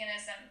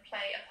veganism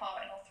play a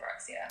part in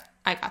orthorexia?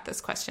 I got this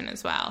question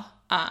as well.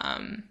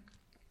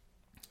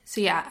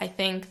 So yeah, I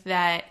think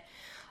that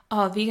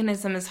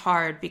veganism is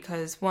hard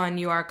because, one,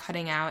 you are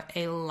cutting out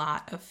a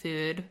lot of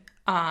food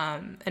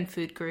and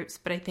food groups,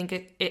 but I think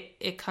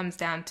it comes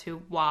down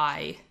to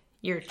why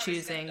you're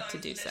choosing to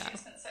do so. So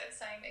it's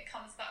saying it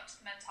comes back to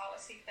the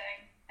mentality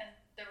thing and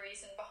the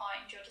reason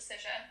behind your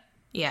decision.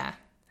 Yeah.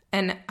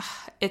 And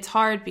it's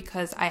hard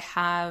because I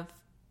have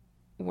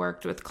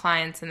worked with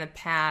clients in the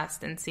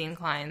past and seen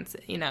clients,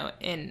 you know,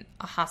 in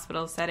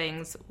hospital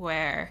settings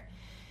where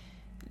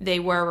they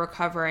were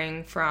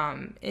recovering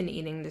from an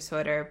eating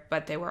disorder,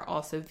 but they were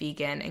also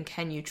vegan. And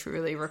can you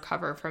truly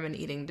recover from an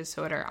eating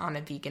disorder on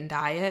a vegan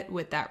diet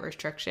with that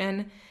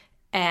restriction?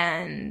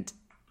 And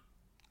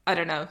I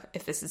don't know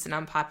if this is an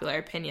unpopular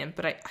opinion,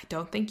 but I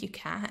don't think you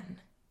can.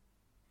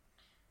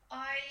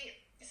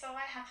 So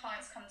I have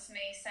clients come to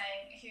me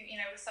saying, who, you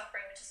know, were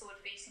suffering with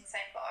disordered eating,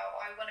 saying, but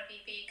I want to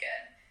be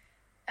vegan.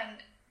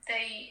 and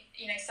they,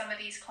 some of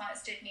these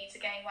clients did need to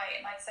gain weight,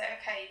 and I'd say,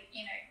 okay,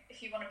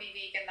 if you want to be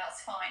vegan,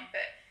 that's fine,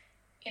 but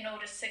in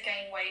order to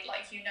gain weight,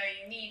 like, you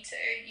need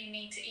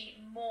to eat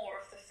more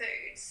of the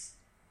foods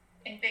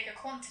in bigger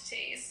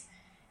quantities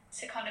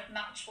to kind of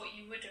match what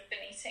you would have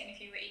been eating if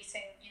you were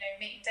eating,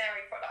 meat and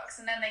dairy products.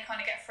 And then they kind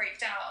of get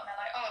freaked out, and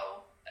they're like,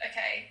 oh,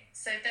 okay,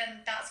 so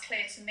then that's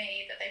clear to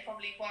me that they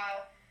probably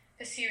were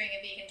pursuing a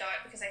vegan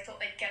diet because they thought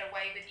they'd get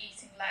away with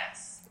eating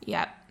less.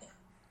 Yep.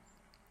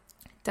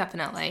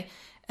 Definitely.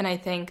 And I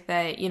think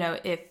that,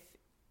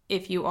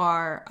 if you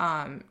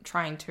are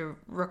trying to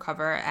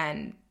recover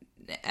and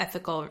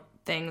ethical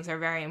things are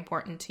very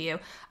important to you,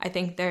 I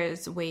think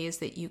there's ways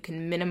that you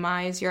can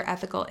minimize your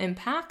ethical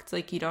impact.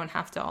 Like, you don't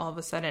have to all of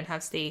a sudden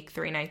have steak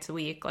 3 nights a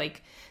week.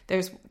 Like,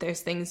 there's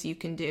things you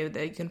can do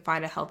that you can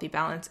find a healthy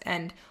balance.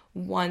 And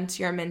once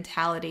your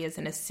mentality is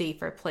in a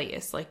safer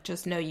place, like,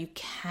 just know you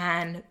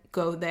can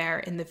go there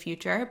in the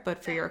future,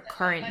 but for your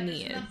current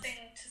needs. There's nothing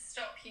to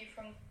stop you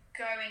from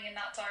going in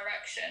that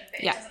direction,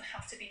 but it doesn't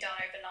have to be done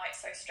overnight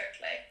so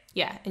strictly.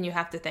 Yeah, and you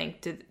have to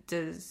think,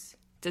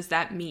 does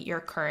that meet your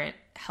current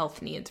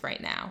health needs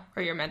right now,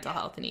 or your mental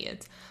health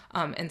needs?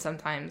 And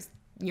sometimes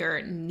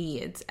your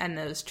needs and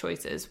those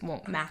choices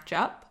won't match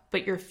up,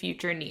 but your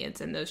future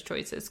needs and those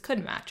choices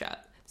could match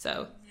up.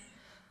 So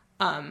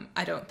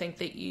I don't think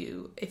that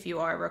if you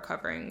are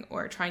recovering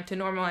or trying to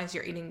normalize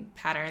your eating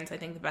patterns, I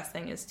think the best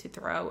thing is to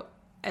throw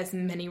as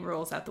many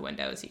rules out the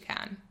window as you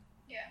can.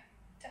 Yeah,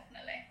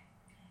 definitely.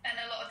 And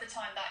a lot of the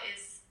time that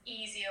is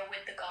easier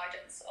with the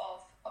guidance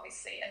of,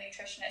 obviously, a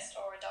nutritionist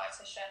or a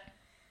dietitian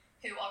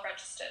who are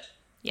registered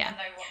and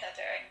know what they're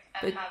doing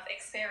and have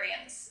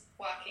experience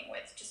working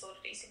with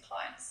disordered eating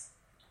clients.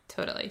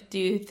 Totally. Do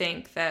you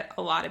think that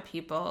a lot of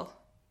people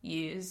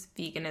use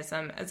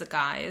veganism as a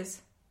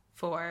guise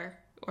for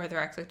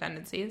orthorexic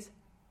tendencies?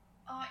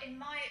 In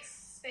my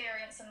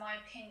experience and my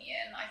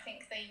opinion, I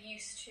think it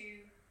used to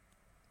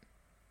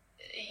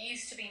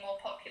be more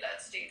popular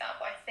to do that,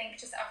 but I think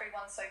just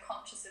everyone's so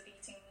conscious of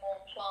eating more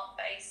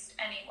plant-based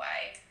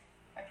anyway.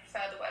 I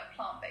prefer the word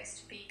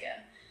plant-based to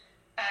vegan.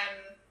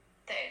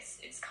 That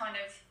it's kind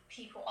of,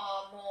 people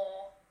are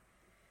more,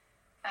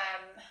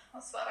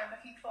 what's the word I'm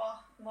looking for?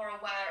 More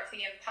aware of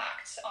the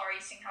impact our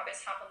eating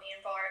habits have on the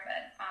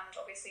environment, and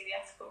obviously the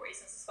ethical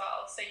reasons as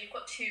well. So you've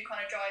got two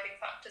kind of driving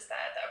factors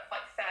there that are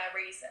quite fair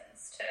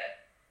reasons to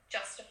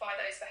justify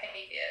those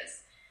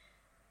behaviours.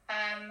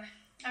 I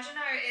don't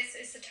know,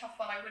 it's a tough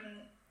one. I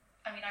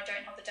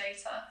don't have the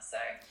data, so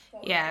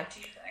what do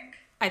you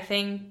think? I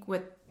think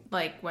with,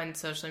 like, when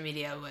social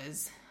media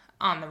was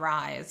on the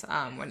rise,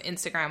 when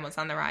Instagram was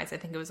on the rise, I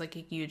think it was like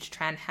a huge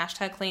trend.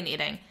 Hashtag clean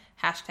eating,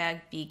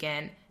 hashtag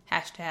vegan,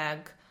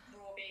 hashtag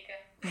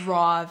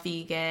raw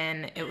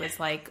vegan. It was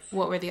like,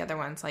 what were the other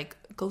ones? Like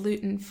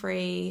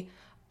gluten-free,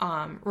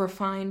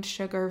 refined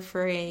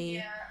sugar-free.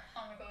 Yeah,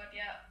 oh my God,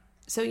 yeah.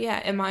 So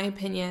yeah, in my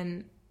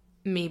opinion,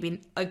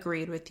 maybe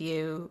agreed with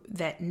you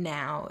that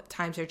now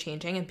times are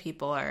changing and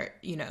people are,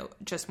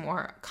 just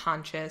more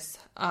conscious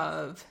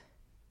of,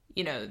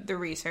 the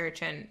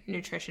research and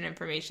nutrition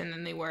information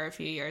than they were a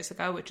few years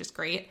ago, which is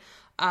great.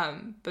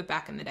 But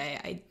back in the day,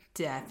 I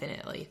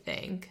definitely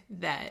think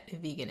that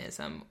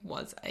veganism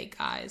was a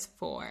guise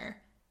for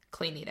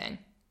clean eating.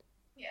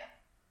 Yeah,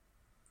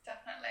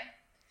 definitely.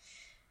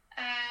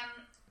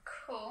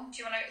 Cool. Do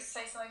you want to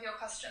say some of your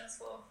questions?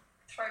 We'll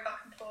throw back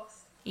and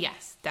forth.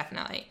 Yes,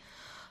 definitely.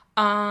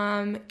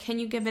 Can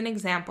you give an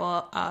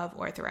example of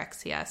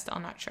orthorexia? Still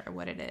not sure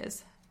what it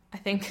is. I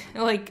think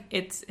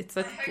it's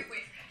I hope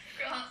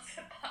we've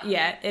answered that.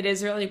 Yeah, it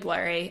is really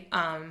blurry.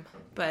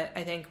 But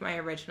I think my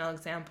original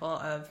example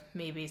of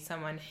maybe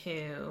someone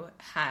who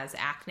has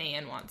acne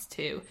and wants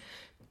to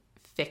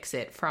fix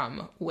it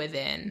from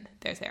within,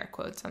 there's air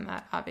quotes on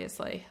that,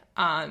 obviously.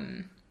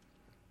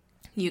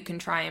 You can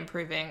try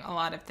improving a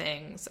lot of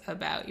things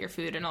about your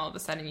food, and all of a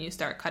sudden you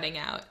start cutting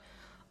out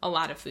a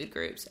lot of food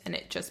groups, and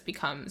it just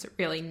becomes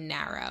really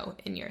narrow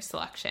in your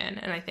selection.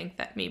 And I think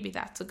that maybe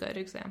that's a good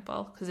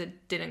example, because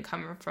it didn't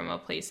come from a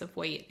place of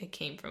weight, it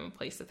came from a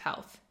place of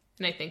health.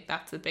 And I think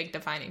that's the big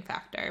defining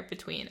factor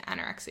between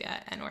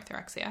anorexia and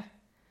orthorexia.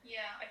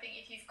 Yeah, I think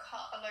if you've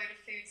cut a load of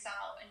foods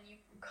out and you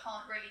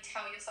can't really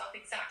tell yourself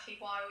exactly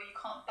why, or you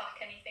can't back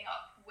anything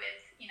up with,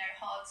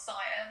 hard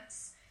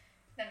science,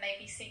 then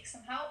maybe seek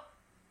some help.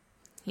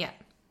 Yeah,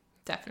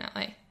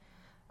 definitely.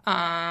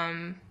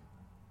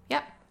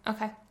 Yep.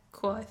 Okay,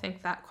 cool. I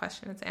think that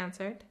question is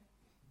answered.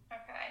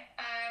 Okay.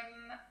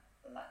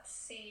 Let's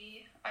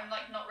see. I'm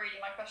not reading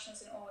my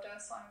questions in order,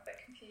 so I'm a bit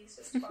confused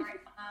as to where I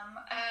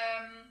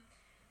am.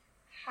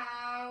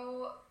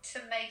 How to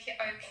make it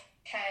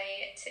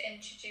okay to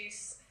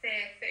introduce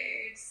fear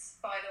foods.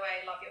 By the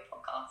way, love your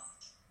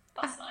podcast.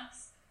 That's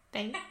nice.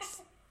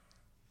 Thanks.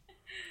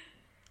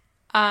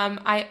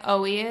 I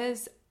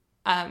always,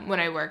 when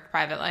I worked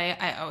privately,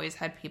 I always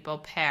had people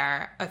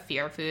pair a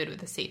fear food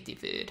with a safety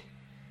food.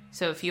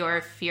 So if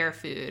your fear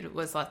food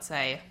was, let's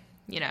say,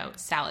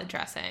 salad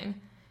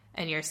dressing,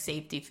 and your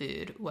safety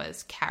food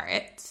was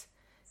carrots,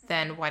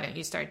 then why don't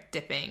you start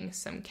dipping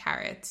some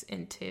carrots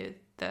into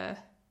the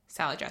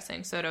salad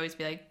dressing. So it'd always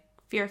be like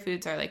fear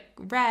foods are like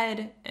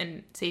red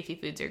and safety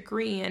foods are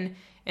green.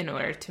 In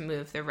order to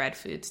move the red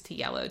foods to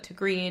yellow to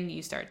green,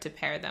 you start to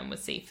pair them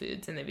with safe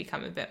foods and they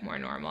become a bit more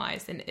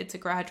normalized. And it's a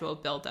gradual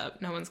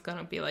buildup. No one's going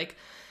to be like,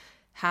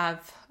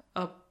 have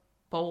a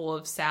bowl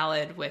of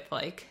salad with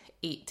like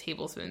 8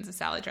 tablespoons of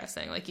salad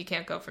dressing. Like you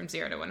can't go from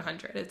 0 to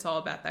 100. It's all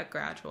about that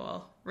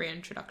gradual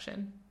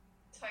reintroduction.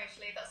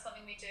 Totally. That's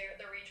something we do at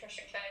the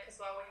Nutrition Clinic as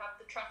well. We have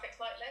the traffic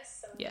light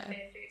list. So the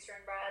clear foods are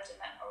in red and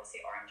then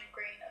obviously orange and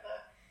green are the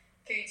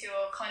foods you're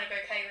kind of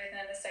okay with and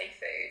then the safe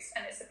foods,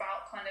 and it's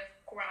about kind of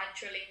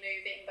gradually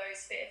moving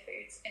those fear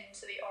foods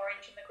into the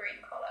orange and the green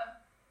column.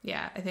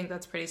 Yeah, I think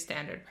that's pretty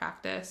standard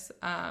practice.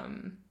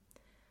 And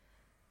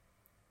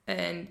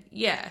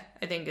yeah,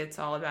 I think it's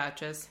all about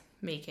just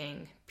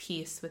making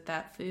peace with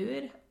that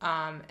food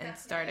and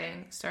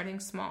starting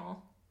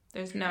small.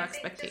 There's no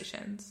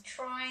expectations.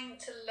 Trying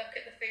to look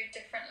at the food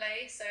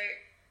differently. So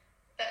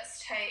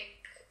let's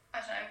take, I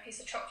don't know, a piece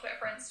of chocolate,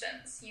 for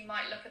instance. You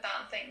might look at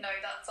that and think, no,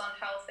 that's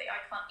unhealthy. I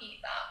can't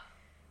eat that.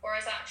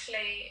 Whereas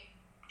actually,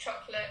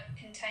 chocolate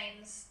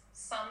contains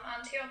some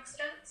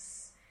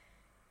antioxidants.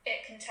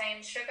 It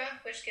contains sugar,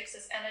 which gives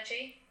us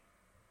energy.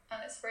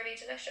 And it's really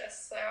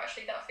delicious. So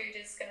actually, that food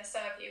is going to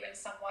serve you in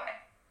some way.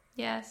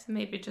 Yes,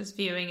 maybe just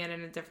viewing it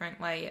in a different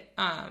light.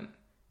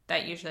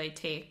 That usually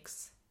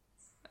takes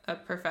a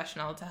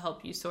professional to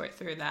help you sort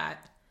through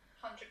that.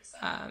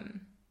 100%.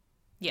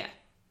 Yeah.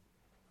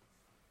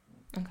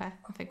 Okay,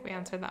 I think we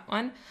answered that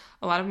one.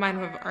 A lot of mine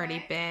have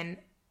already been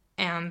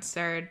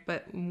answered,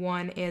 but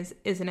one is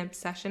an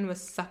obsession with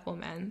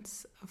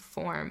supplements a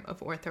form of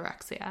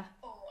orthorexia?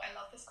 Oh, I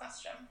love this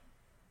question.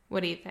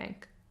 What do you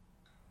think?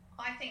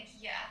 I think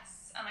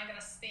yes, and I'm going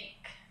to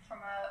speak from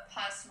a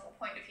personal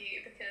point of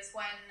view because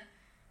when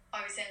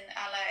I was in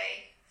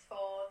LA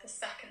for the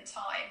second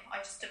time, I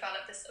just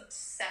developed this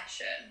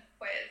obsession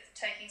with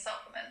taking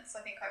supplements.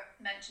 I think I've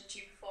mentioned to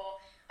you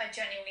before, I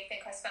genuinely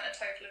think I spent a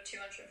total of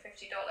 $250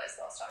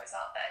 whilst I was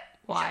out there.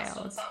 Wild.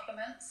 Just on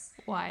supplements.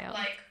 Wild.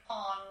 Like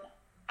on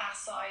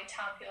acai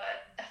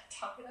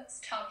tablets,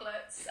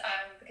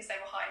 because they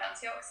were high in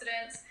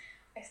antioxidants.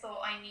 I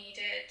thought I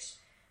needed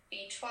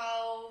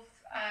B12,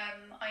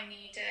 I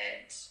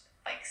needed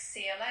like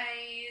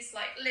CLAs,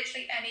 like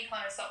literally any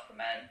kind of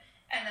supplement.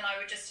 And then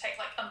I would just take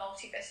like a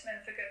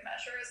multivitamin for good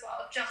measure as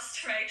well,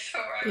 just to make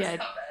sure I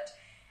was covered.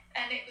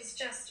 And it was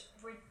just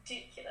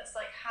ridiculous.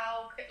 Like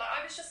how could, like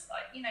I was just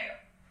like, you know,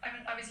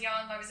 I was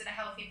young, I was in a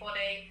healthy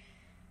body,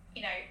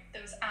 you know, there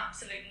was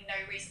absolutely no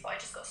reason, but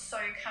I just got so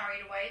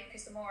carried away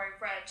because the more I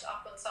read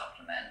up on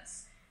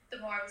supplements,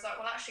 the more I was like,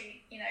 well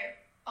actually, you know,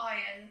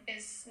 iron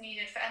is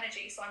needed for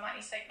energy, so I might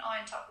need to take an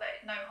iron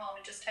tablet. No harm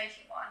in just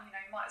taking one, you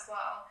know, might as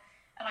well.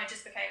 And I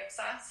just became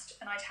obsessed,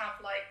 and I'd have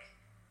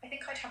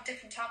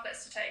different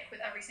tablets to take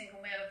with every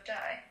single meal of the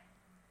day.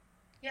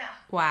 Yeah.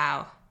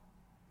 Wow.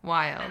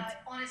 Wild. And I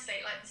honestly,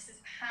 like, this is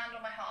hand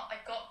on my heart.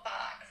 I got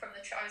back from I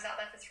was out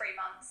there for 3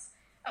 months,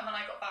 and when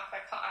I got back,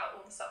 I cut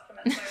out all the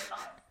supplements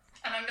overnight.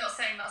 And I'm not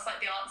saying that's like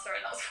the answer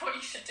and that's what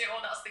you should do or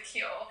that's the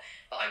cure,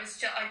 but I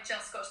just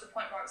got to the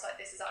point where I was like,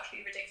 this is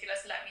actually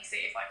ridiculous. Let me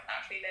see if I can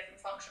actually live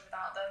and function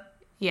without them.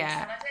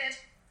 Yeah. And I did.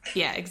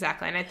 Yeah,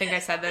 exactly. And I think I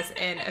said this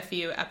in a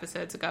few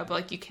episodes ago, but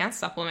like you can't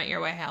supplement your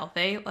way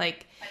healthy.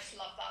 Like I just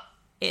love that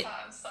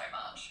term so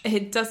much.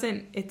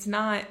 It's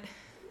not,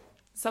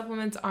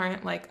 supplements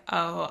aren't like,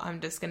 oh,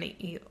 I'm just going to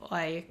eat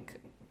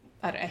like,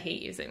 I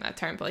hate using that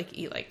term, but like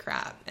eat like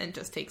crap and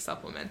just take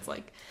supplements.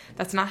 Like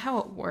that's not how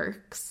it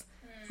works.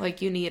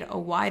 Like you need a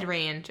wide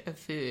range of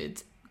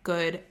foods,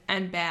 good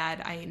and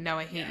bad. I know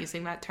I hate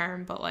using that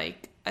term, but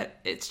like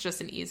it's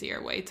just an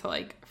easier way to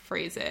like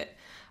phrase it.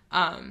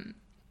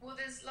 Well,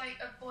 there's like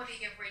a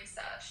body of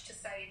research to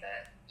say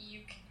that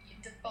the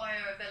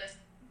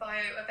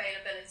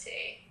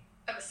bioavailability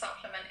of a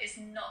supplement is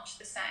not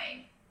the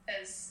same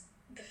as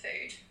the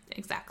food.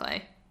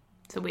 Exactly.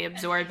 So we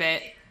absorb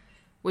it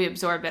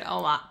a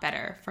lot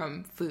better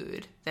from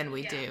food than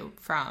we do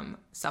from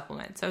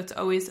supplements. So it's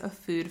always a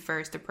food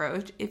first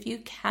approach. If you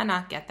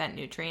cannot get that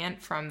nutrient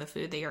from the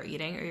food that you're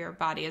eating or your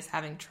body is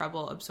having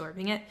trouble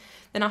absorbing it,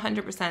 then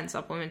 100%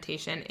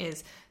 supplementation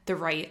is the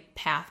right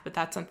path. But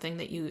that's something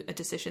a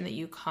decision that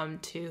you come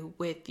to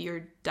with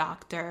your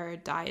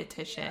doctor,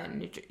 dietitian,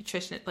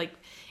 nutritionist. Like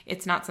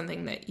it's not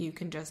something that you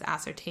can just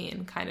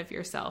ascertain kind of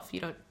yourself.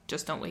 You don't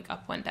wake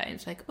up one day and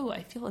it's like, oh,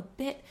 I feel a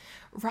bit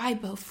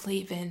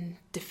riboflavin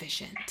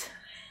deficient.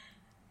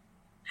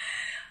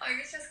 I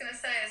was just going to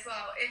say as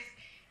well, if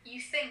you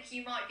think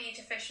you might be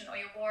deficient or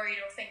you're worried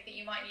or think that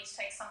you might need to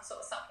take some sort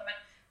of supplement,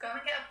 go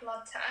and get a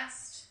blood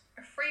test,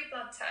 a free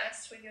blood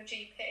test with your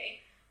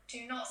GP.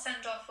 Do not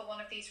send off for one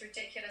of these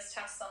ridiculous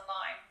tests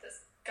online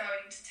that's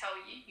going to tell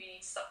you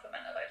need to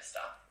supplement a load of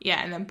stuff.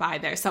 Yeah, and then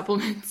buy their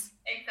supplements.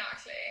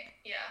 Exactly,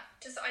 yeah.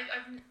 Just, I've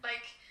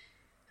like,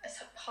 it's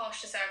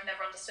harsh to say I've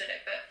never understood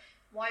it, but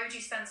why would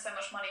you spend so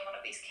much money on one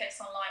of these kits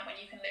online when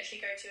you can literally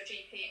go to your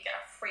GP and get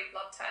a free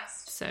blood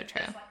test? So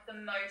true. It's like the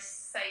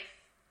most safe,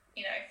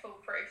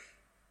 foolproof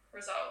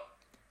result.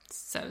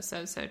 So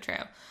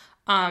true.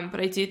 But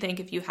I do think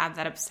if you have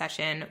that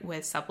obsession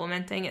with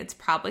supplementing, it's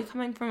probably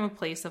coming from a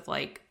place of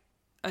like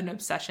an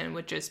obsession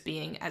with just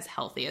being as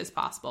healthy as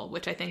possible,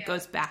 which I think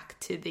goes back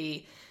to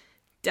the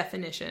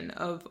definition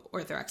of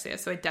orthorexia.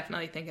 So I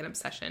definitely think an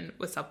obsession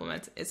with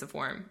supplements is a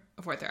form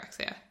of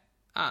orthorexia.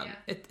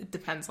 It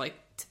depends like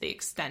to the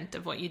extent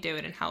of what you do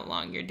it and how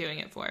long you're doing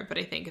it for. But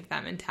I think if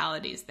that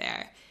mentality is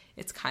there,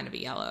 it's kind of a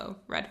yellow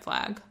red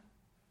flag.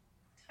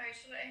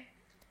 Totally.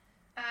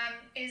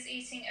 Is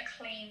eating a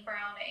clean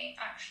brownie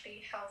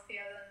actually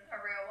healthier than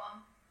a real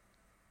one?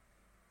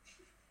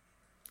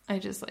 I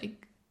just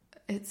like,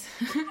 it's,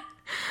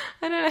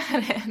 I don't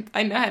know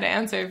I know how to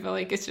answer, but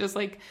like, it's just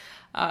like,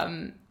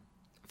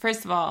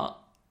 first of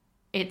all,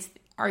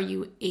 are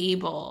you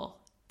able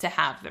to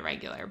have the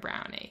regular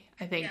brownie?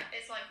 I think. Yeah,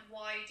 it's like,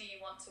 why do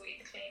you want to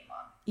eat the clean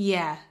one?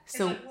 Yeah.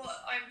 So like, what,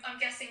 I'm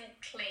guessing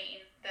clean,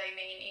 they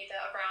mean either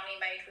a brownie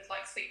made with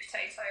like sweet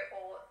potato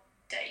or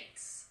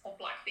dates or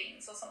black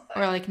beans or something.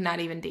 Or like not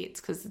even dates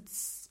because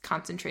it's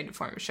concentrated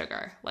form of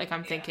sugar. Like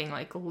I'm thinking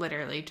like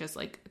literally just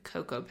like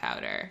cocoa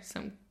powder,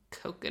 some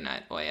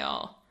coconut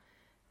oil,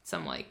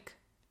 some like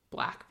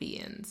black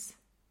beans.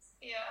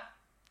 Yeah.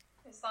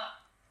 Is that...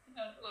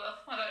 Well,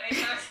 I don't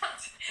even know if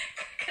that's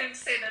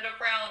considered a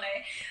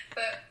brownie.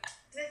 But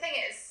the thing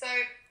is, so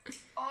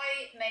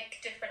I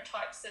make different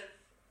types of,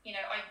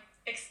 I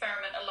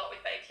experiment a lot with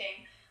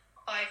baking.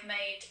 I've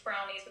made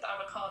brownies with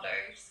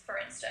avocados, for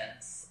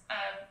instance.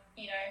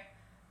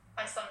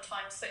 I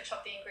sometimes switch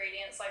up the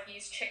ingredients. I've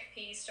used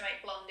chickpeas to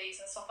make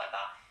blondies and stuff like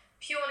that,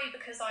 purely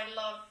because I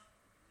love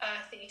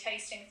earthy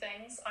tasting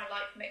things. I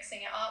like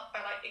mixing it up.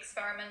 I like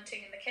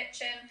experimenting in the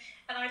kitchen,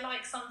 and I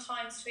like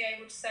sometimes to be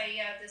able to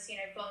say, this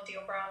blondie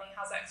or brownie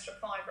has extra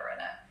fibre in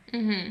it.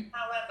 Mm-hmm.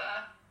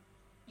 However,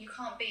 you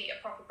can't beat a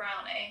proper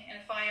brownie,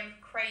 and if I am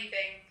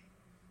craving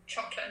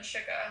chocolate and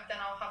sugar, then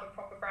I'll have a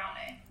proper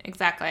brownie.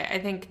 Exactly. I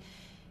think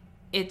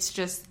it's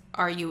just,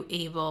 are you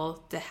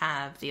able to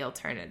have the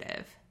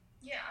alternative?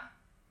 Yeah.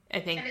 I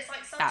think and it's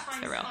like that's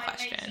sometimes the real I'm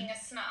question. making a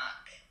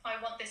snack. I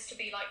want this to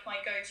be like my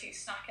go-to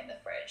snack in the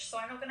fridge, so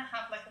I'm not going to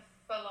have like a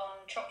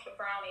full-on chocolate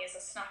brownie as a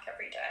snack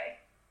every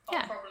day.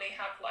 I'll probably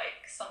have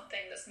like something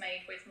that's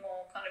made with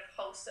more kind of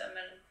wholesome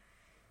and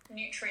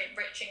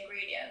nutrient-rich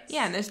ingredients.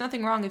 Yeah, and there's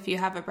nothing wrong if you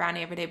have a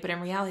brownie every day, but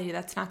in reality,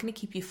 that's not going to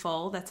keep you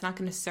full. That's not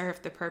going to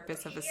serve the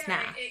purpose of a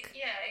snack.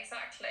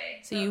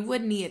 Exactly. So you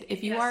would need,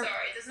 if you are...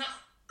 Sorry, there's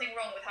nothing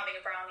wrong with having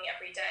a brownie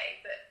every day,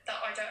 but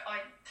I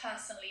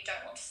personally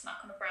don't want to snack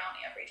on a brownie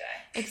every day.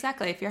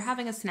 Exactly. If you're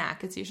having a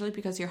snack, it's usually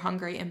because you're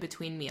hungry in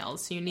between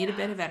meals. So you need a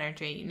bit of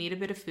energy, you need a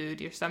bit of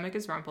food, your stomach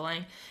is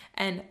rumbling,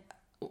 and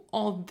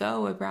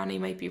although a brownie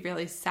might be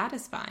really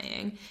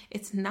satisfying,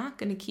 it's not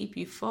going to keep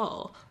you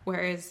full.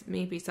 Whereas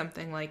maybe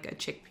something like a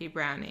chickpea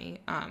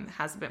brownie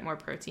has a bit more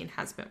protein,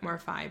 has a bit more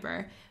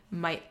fiber,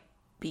 might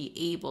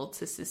be able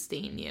to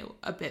sustain you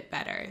a bit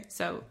better.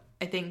 So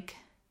I think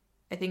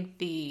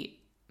the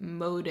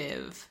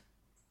motive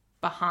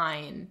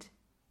behind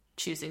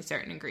choosing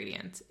certain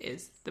ingredients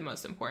is the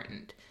most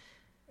important.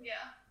 Yeah.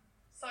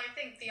 So I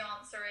think the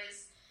answer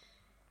is,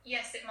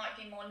 yes, it might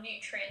be more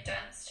nutrient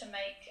dense to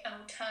make an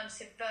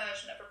alternative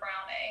version of a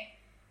brownie,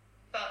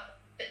 but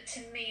to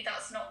me,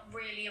 that's not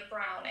really a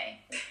brownie.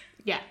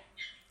 Yeah,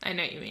 I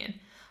know what you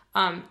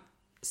mean.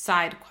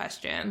 Side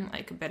question,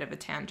 like a bit of a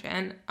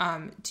tangent.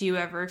 Do you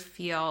ever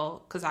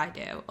feel, because I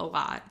do a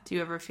lot, do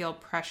you ever feel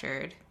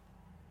pressured,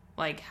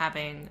 like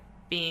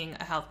being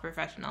a health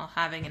professional,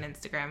 having an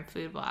Instagram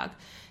food blog,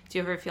 do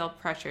you ever feel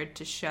pressured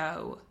to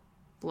show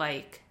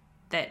like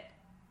that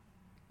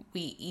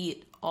we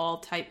eat all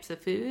types of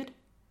food?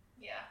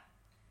 Yeah.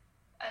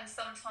 And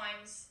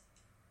sometimes,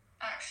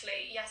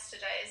 actually,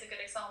 yesterday is a good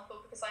example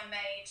because I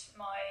made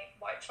my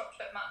white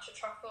chocolate matcha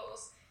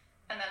truffles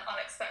and then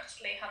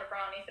unexpectedly had a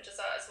brownie for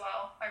dessert as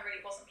well. I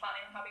really wasn't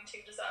planning on having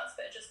 2 desserts,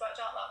 but it just worked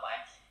out that way.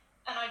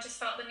 And I just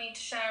felt the need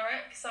to share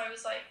it because I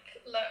was like,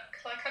 look,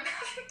 like I'm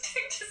having 2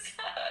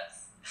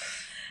 desserts.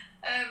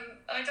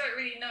 I don't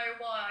really know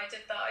why I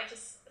did that. I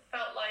just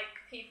felt like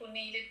people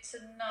needed to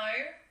know.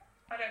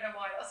 I don't know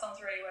why. That sounds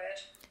really weird.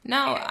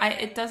 No,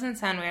 it doesn't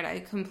sound weird. I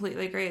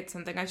completely agree. It's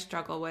something I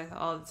struggle with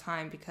all the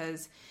time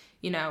because,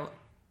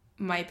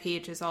 my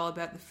page is all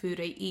about the food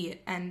I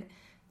eat, and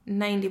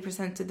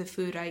 90% of the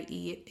food I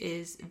eat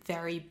is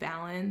very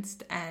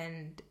balanced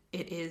and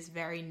it is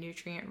very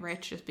nutrient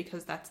rich just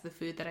because that's the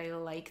food that I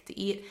like to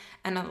eat,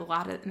 and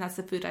that's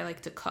the food I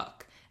like to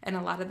cook. And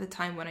a lot of the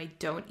time when I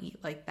don't eat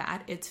like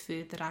that, it's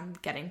food that I'm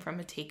getting from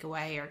a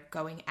takeaway or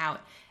going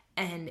out.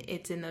 And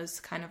it's in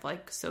those kind of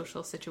like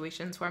social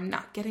situations where I'm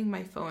not getting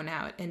my phone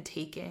out and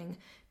taking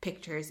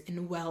pictures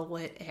in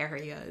well-lit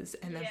areas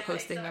and then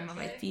posting them on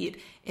my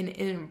feed. And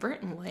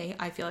inadvertently,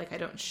 I feel like I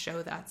don't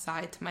show that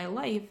side to my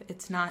life.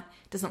 It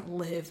doesn't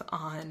live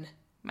on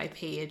my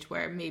page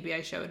where maybe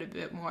I show it a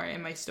bit more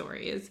in my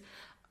stories.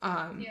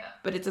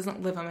 But it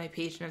doesn't live on my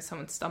page, and if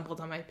someone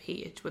stumbled on my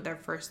page, would their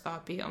first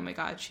thought be, oh my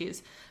god,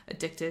 she's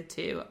addicted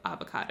to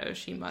avocado,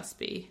 she must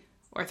be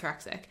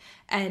orthorexic.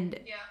 And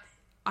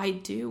I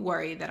do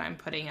worry that I'm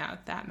putting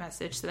out that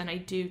message. So then I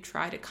do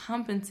try to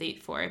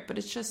compensate for it. But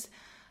it's just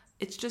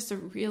a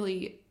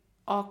really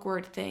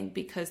awkward thing,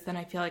 because then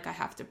I feel like I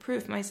have to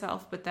prove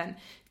myself. But then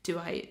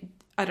I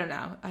don't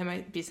know. I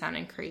might be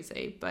sounding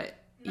crazy, but,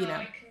 you know.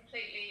 I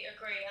completely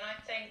agree. And I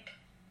think,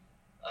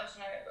 I don't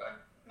know,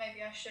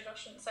 maybe I should or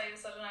shouldn't say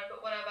this, I don't know,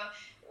 but whatever.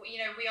 You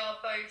know,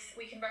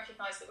 we can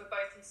recognise that we're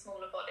both in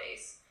smaller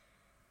bodies.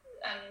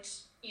 And,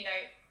 you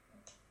know,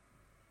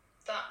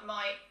 that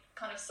might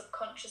kind of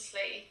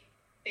subconsciously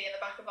be in the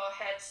back of our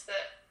heads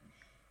that,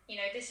 you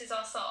know, this is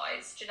our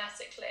size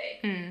genetically.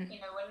 You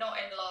know, we're not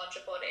in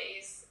larger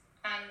bodies.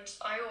 And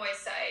I always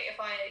say, if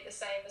I ate the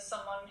same as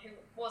someone who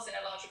was in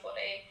a larger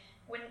body,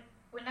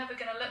 we're never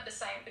going to look the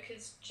same,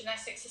 because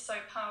genetics are so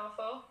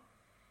powerful.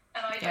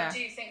 And I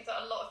do think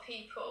that a lot of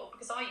people,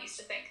 because I used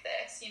to think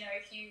this, you know,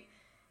 if you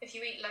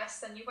eat less,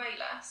 then you weigh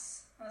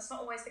less. And that's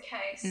not always the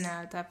case.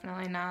 No,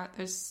 definitely not.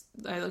 There's,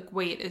 like,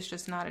 weight is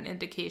just not an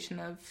indication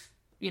of,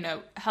 you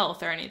know,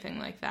 health or anything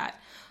like that.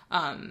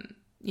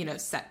 You know,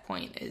 set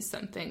point is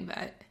something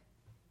that,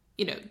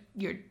 you know,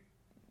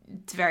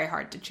 it's very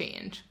hard to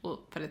change. We'll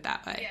put it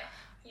that way.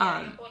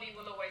 Yeah, your body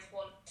will always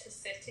want to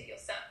sit at your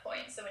set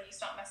point. So when you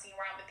start messing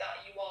around with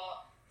that, you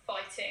are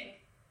fighting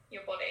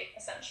your body,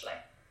 essentially.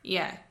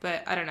 Yeah,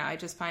 but I don't know. I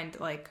just find,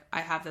 like,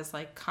 I have this,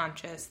 like,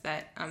 conscious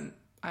that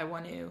I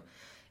want to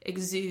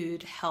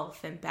exude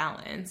health and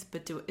balance,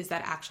 but is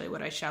that actually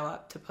what I show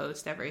up to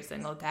post every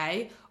single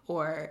day?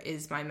 Or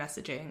is my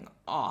messaging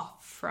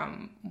off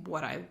from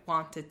what I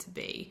want it to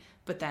be?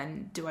 But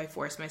then do I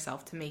force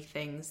myself to make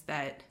things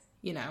that,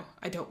 you know,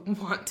 I don't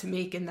want to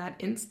make in that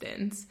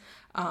instance?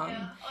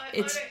 I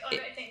don't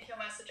think your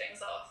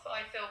messaging's off.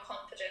 I feel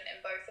confident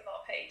in both of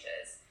our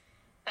pages,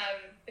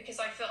 because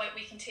I feel like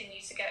we continue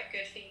to get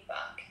good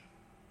feedback.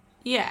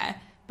 Yeah,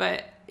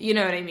 but you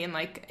know what I mean?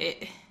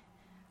 Like,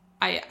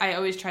 I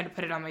always try to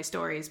put it on my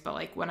stories, but,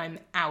 like, when I'm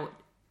out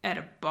at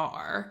a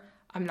bar,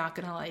 I'm not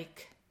going to,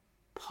 like,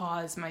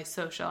 pause my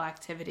social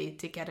activity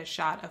to get a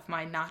shot of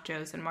my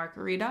nachos and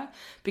margarita,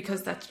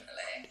 because that's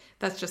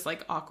just,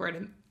 like, awkward,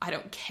 and I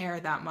don't care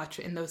that much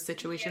in those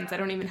situations. I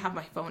don't even have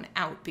my phone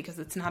out, because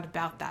it's not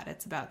about that.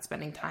 It's about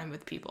spending time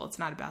with people. It's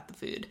not about the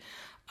food.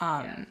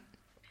 I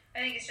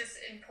think it's just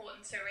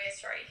important to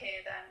reiterate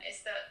here then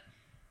is that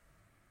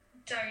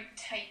don't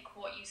take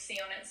what you see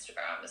on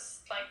Instagram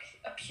as, like,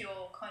 a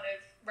pure kind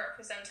of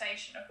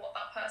representation of what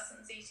that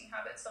person's eating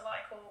habits are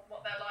like or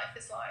what their life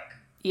is like.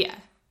 Yeah,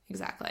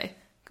 exactly.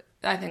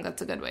 I think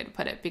that's a good way to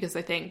put it, because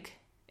I think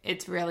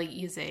it's really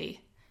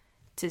easy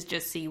to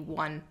just see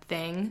one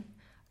thing,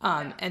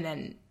 and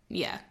then,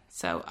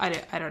 so I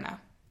don't know.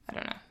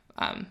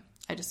 I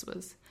just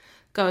was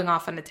going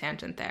off on a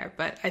tangent there,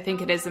 but I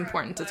think it is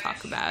important to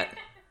talk about.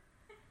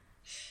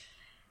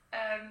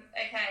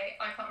 Okay,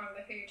 I can't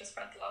remember who just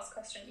read the last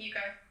question. You go.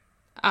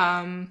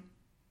 I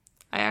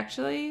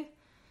actually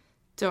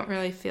don't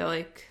really feel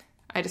like...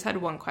 I just had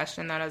one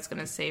question that I was going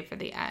to save for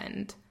the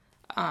end.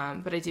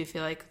 But I do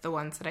feel like the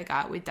ones that I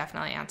got, we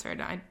definitely answered.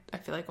 I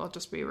feel like we'll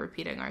just be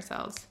repeating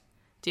ourselves.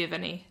 Do you have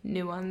any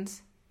new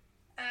ones?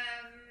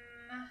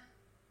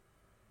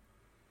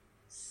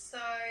 So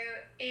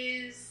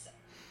is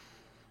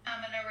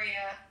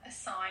amenorrhea a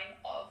sign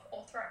of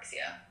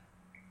orthorexia?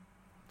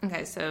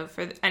 Okay, so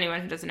for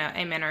anyone who doesn't know,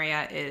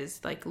 amenorrhea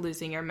is like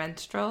losing your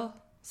menstrual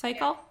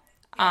cycle.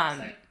 So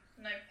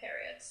no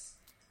periods.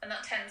 And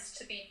that tends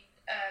to be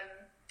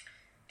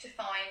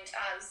defined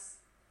as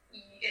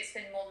it's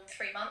been more than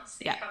 3 months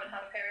that you haven't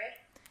had a period.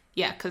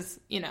 Yeah, because,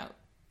 you know,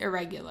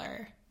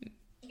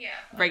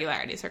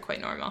 irregularities are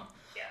quite normal.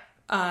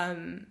 Yeah.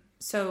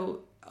 So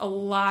a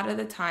lot of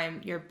the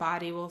time your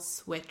body will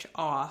switch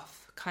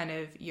off kind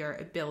of your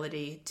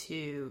ability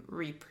to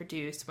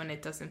reproduce when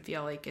it doesn't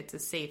feel like it's a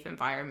safe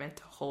environment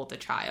to hold a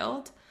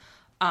child.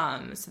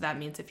 So that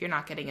means if you're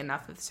not getting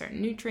enough of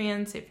certain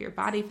nutrients, if your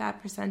body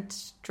fat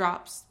percent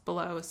drops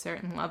below a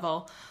certain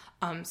level.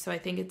 So I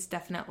think it's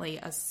definitely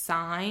a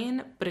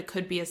sign, but it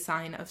could be a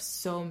sign of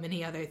so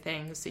many other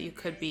things. So you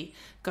could be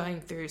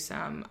going through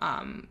some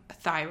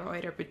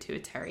thyroid or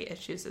pituitary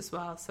issues as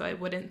well. So I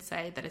wouldn't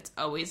say that it's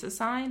always a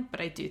sign,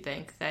 but I do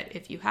think that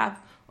if you have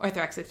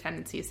orthorexic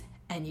tendencies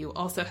and you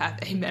also have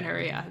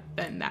amenorrhea,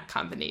 then that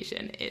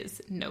combination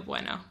is no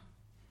bueno.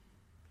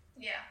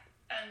 Yeah,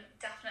 and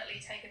definitely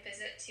take a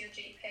visit to your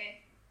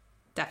GP.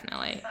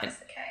 Definitely. If that's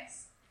the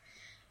case.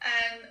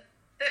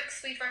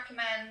 Books we'd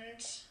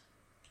recommend...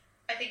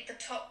 I think the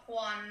top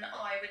one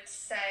I would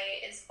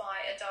say is by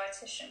a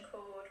dietitian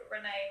called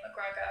Renee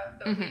McGregor,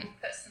 but we will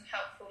put some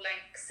helpful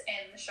links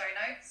in the show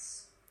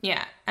notes.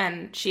 Yeah,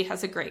 and she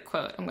has a great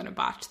quote. I'm going to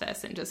botch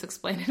this and just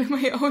explain it in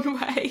my own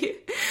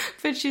way.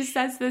 But she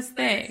says this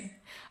thing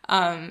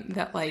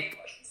that, like...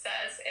 What she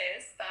says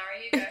is,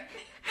 Barry, you go.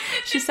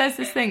 She says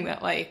this thing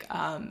that, like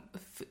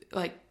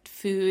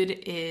food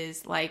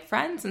is like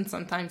friends, and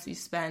sometimes you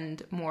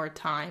spend more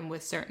time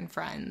with certain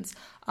friends.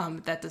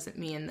 That doesn't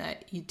mean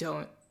that you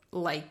don't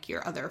like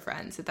your other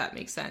friends, if that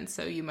makes sense.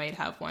 So you might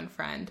have one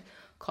friend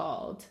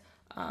called,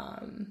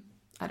 I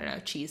I don't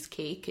know,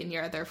 cheesecake and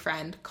your other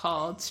friend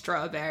called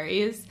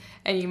strawberries,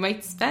 and you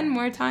might spend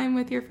more time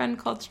with your friend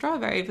called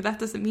strawberry, but that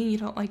doesn't mean you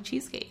don't like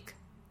cheesecake.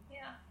 Yeah.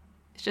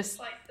 It's just It's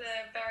like the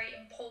very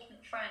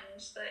important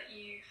friends that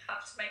you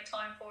have to make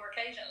time for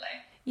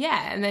occasionally.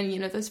 yeah, and then, you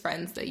know, those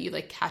friends that you,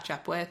 like, catch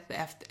up with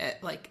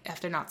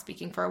after not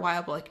speaking for a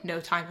while, but, like, no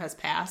time has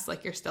passed,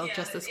 like, you're still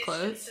just as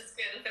close. It's just as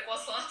good as it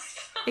was last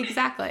time.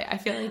 Exactly. I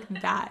feel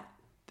like that,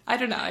 I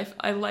don't know,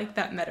 I like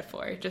that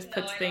metaphor. It just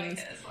puts things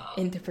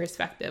into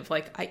perspective.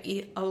 Like, I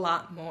eat a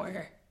lot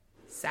more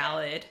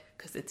salad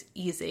because it's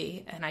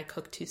easy, and I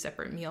cook 2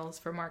 separate meals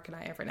for Mark and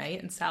I every night,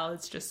 and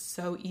salad's just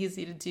so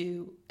easy to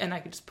do, and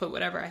I can just put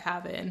whatever I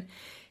have in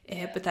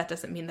it, but that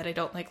doesn't mean that I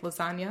don't like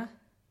lasagna.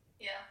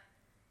 Yeah.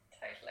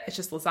 Totally. It's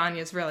just lasagna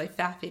is really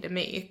faffy to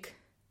make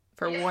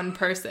for one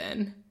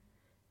person.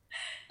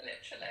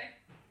 Literally.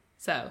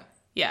 So,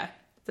 yeah.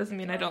 Doesn't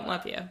mean I don't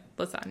love you.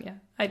 Lasagna.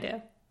 I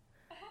do.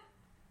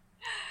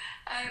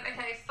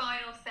 Okay,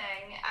 final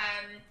thing.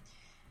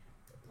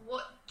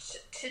 What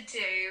to do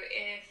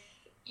if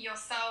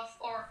yourself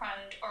or a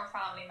friend or a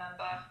family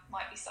member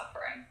might be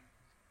suffering?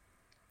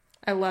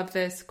 I love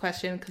this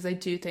question because I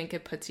do think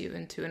it puts you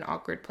into an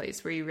awkward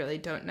place where you really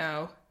don't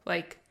know.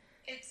 Like,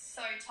 it's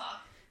so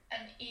tough.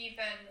 And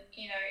even,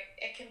 you know,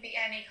 it can be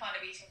any kind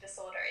of eating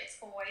disorder. It's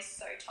always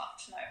so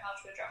tough to know how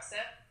to address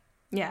it.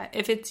 yeah,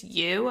 if it's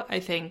you, I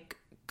think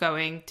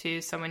going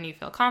to someone you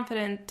feel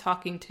confident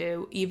talking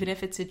to, even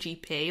if it's a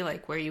GP,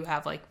 like where you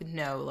have like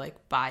no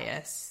like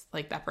bias,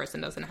 like that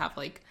person doesn't have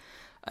like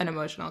an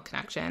emotional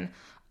connection.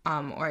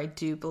 Or I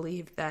do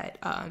believe that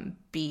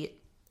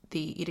Beat,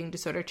 the eating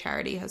disorder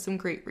charity, has some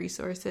great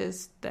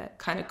resources that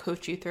kind of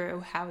coach you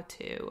through how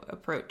to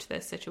approach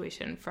this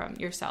situation from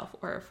yourself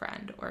or a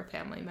friend or a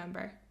family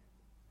member.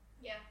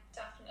 Yeah,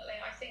 definitely.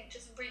 I think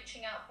just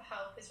reaching out for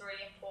help is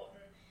really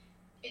important.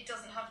 It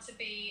doesn't have to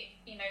be,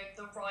 you know,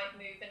 the right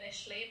move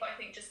initially, but I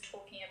think just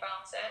talking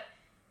about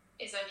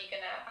it is only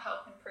going to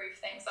help improve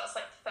things. That's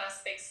like the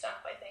first big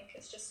step, I think,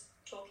 is just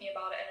talking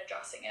about it and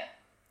addressing it.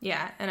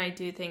 Yeah, and I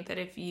do think that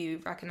if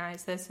you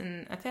recognize this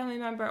in a family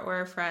member or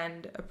a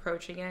friend,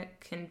 approaching it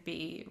can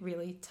be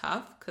really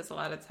tough because a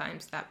lot of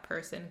times that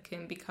person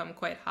can become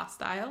quite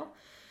hostile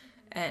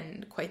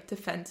and quite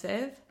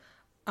defensive.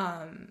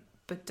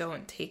 But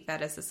don't take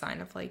that as a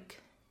sign of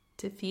like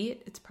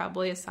defeat. It's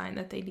probably a sign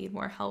that they need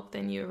more help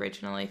than you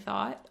originally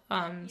thought.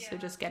 So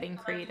just getting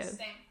creative. I just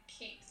think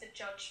keep the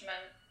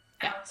judgment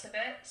out of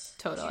it.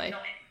 Totally. Do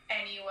not in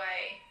any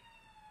way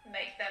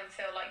make them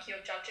feel like you're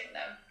judging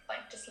them.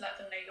 Like, just let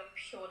them know you're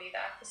purely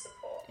there for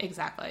support.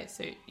 Exactly.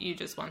 So you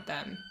just want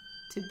them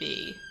to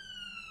be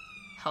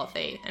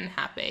healthy and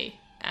happy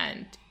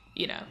and,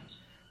 you know,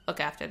 look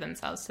after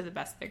themselves to the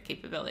best of their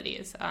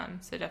capabilities.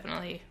 So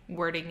definitely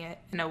wording it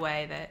in a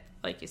way that,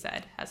 like you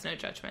said, has no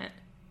judgment.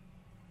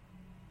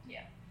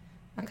 Yeah.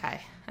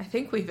 Okay. I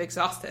think we've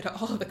exhausted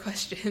all of the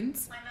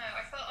questions. I know.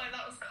 I felt like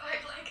that was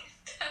quite, like,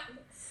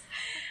 intense.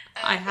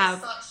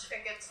 It's such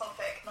a good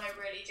topic, and I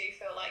really do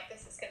feel like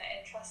this is going to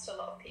interest a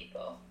lot of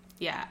people.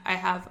 Yeah, I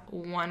have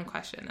one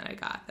question that I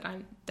got that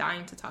I'm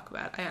dying to talk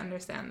about. I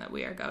understand that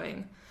we are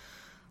going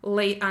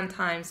late on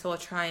time, so we'll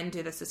try and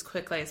do this as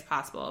quickly as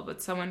possible.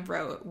 But someone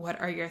wrote, what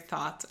are your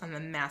thoughts on the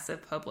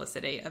massive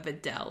publicity of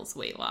Adele's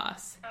weight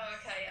loss? Oh,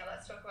 okay, yeah,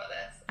 let's talk about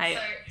this. I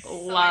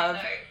love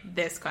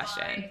this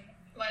question.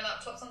 My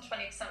laptop's on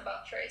 20%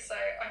 battery, so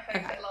I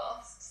hope it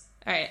lasts.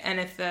 All right, and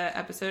if the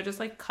episode just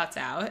like cuts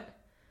out,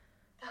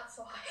 that's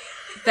why.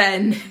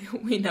 then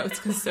we know it's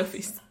because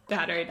Sophie's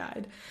battery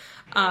died.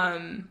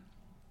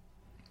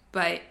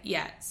 But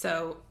yeah,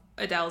 so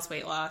Adele's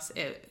weight loss,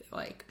 it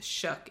like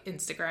shook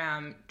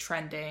Instagram,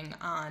 trending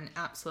on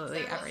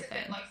absolutely everything.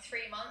 It's been like 3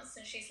 months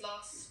and she's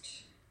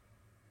lost.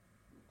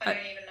 I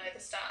don't even know the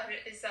stat.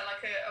 Is there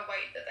like a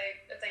weight that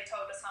they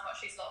told us how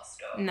much she's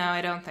lost? Or? No,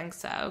 I don't think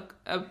so.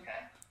 Okay.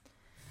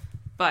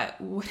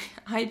 But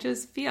I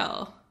just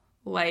feel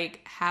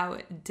like, how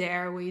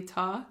dare we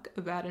talk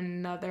about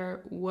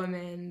another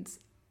woman's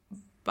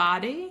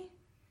body?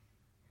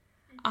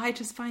 I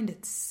just find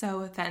it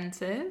so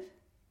offensive.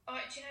 Oh,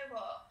 do you know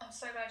what? I'm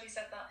so glad you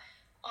said that.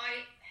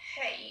 I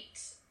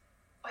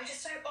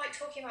just don't like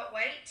talking about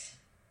weight.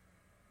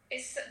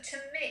 It's, to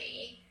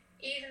me,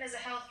 even as a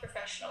health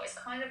professional, it's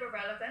kind of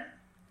irrelevant.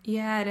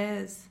 Yeah, it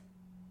is.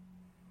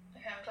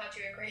 Okay, I'm glad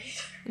you agreed.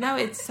 No,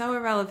 it's so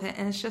irrelevant.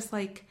 And it's just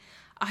like,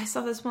 I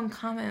saw this one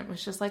comment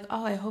was just like,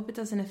 oh, I hope it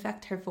doesn't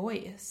affect her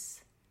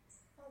voice.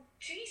 Oh,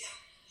 Jesus.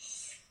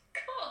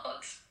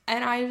 God.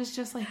 And I was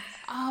just like,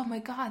 oh my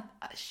God,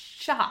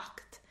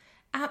 shocked.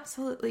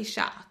 Absolutely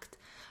shocked.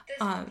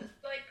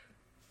 Like,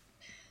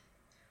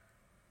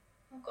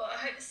 oh God, I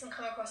hope this doesn't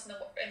come across in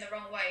the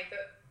wrong way, but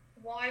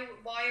why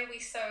are we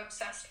so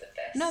obsessed with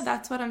this? No,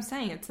 that's what I'm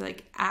saying. It's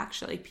like,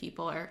 actually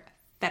people are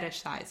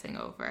fetishizing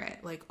over it.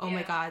 Like, oh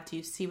my God, do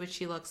you see what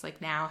she looks like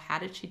now? How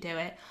did she do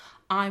it?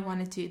 I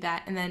want to do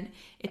that. And then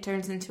it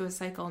turns into a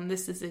cycle, and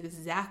this is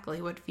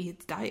exactly what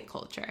feeds diet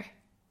culture.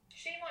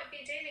 She might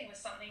be dealing dealing with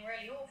something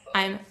really awful.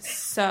 I'm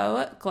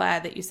so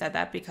glad that you said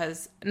that,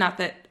 because not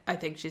that I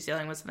think she's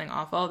dealing with something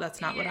awful.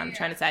 That's not what I'm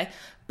trying to say.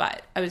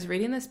 But I was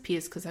reading this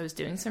piece because I was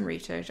doing some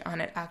research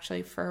on it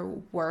actually for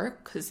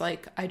work, because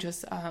like I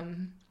just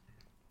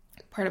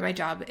part of my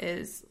job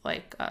is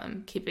like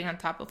keeping on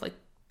top of like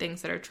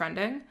things that are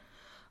trending,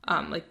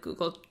 like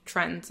Google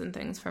Trends and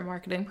things for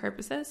marketing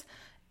purposes.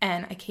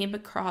 And I came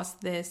across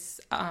this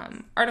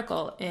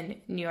article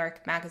in New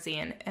York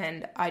Magazine,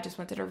 and I just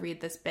wanted to read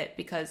this bit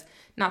because,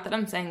 not that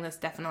I'm saying this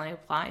definitely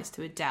applies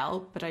to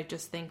Adele, but I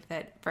just think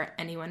that for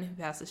anyone who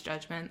passes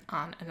judgment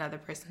on another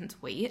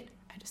person's weight,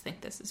 I just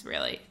think this is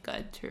really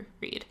good to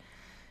read.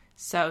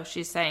 So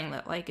she's saying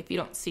that, like, if you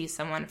don't see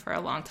someone for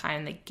a long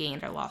time, they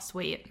gained or lost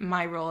weight,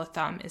 my rule of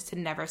thumb is to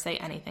never say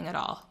anything at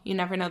all. You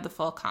never know the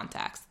full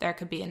context. There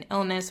could be an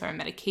illness or a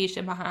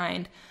medication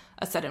behind,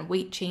 a sudden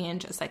weight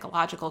change, a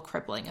psychological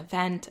crippling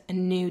event, a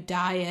new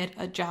diet,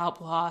 a job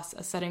loss,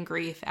 a sudden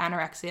grief,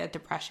 anorexia,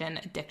 depression,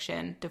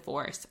 addiction,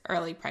 divorce,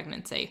 early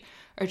pregnancy,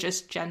 or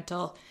just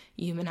gentle,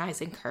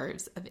 humanizing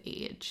curves of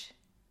age.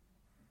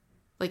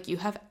 Like, you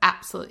have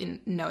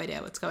absolutely no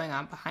idea what's going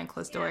on behind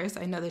closed doors.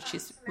 I know that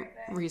she's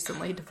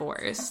recently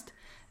divorced.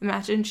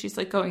 Imagine she's,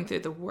 like, going through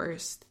the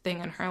worst thing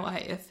in her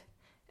life,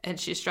 and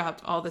she's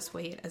dropped all this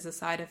weight as a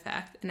side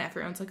effect, and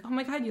everyone's like, oh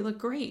my God, you look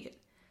great.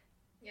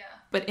 Yeah.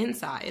 But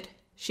inside,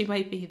 she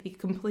might be the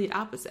complete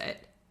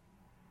opposite.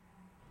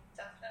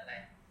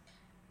 Definitely.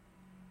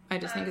 I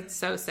just think it's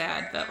so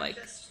sad that, like...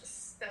 I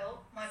just spilled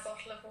my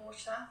bottle of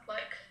water,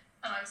 like,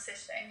 and I'm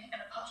sitting in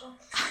a puddle.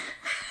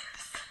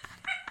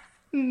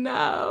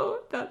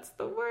 No, that's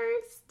the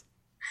worst.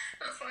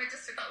 That's why I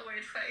just did that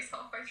weird face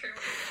halfway through.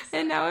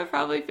 And now it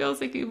probably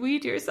feels like you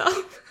weed yourself.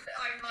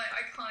 I'm like,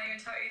 I can't even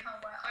tell you how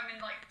wet. I'm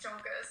in, like,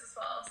 joggers as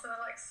well, so they're,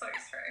 like,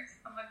 soaked through.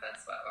 And my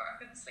bed's wet where I'm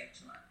going to sleep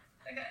tonight.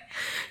 Okay.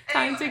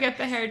 Time to get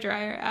the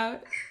hairdryer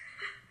out.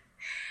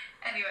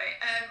 Anyway,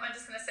 I'm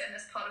just going to sit in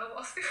this puddle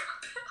whilst we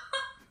wrap it up.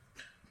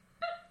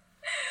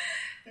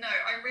 No,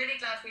 I'm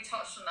really glad we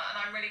touched on that,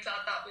 and I'm really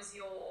glad that was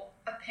your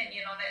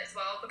opinion on it as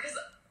well, because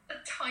a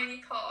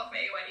tiny part of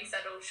me, when you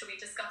said, oh, should we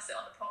discuss it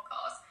on the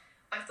podcast,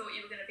 I thought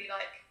you were going to be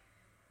like,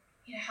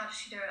 you know, how does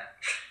she do it?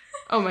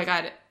 Oh my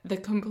God, the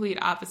complete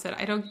opposite.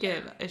 I don't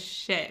give a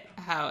shit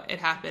how it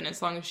happened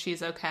as long as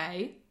she's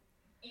okay.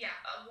 Yeah,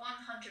 100%.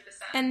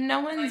 And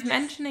no one's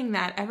mentioning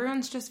that.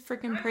 Everyone's just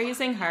freaking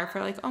praising her for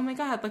like, oh my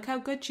God, look how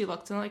good she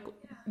looked. And like,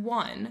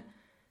 one,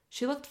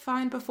 she looked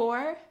fine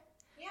before.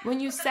 Yeah, when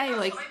you say that's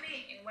like... what I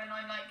mean when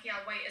I'm like, yeah,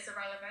 weight is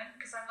irrelevant.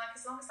 Because I'm like,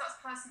 as long as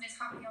that person is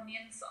happy on the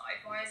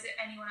inside, why is it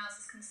anyone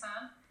else's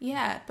concern?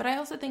 Yeah, but I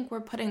also think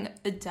we're putting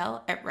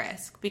Adele at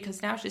risk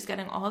because now she's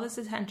getting all this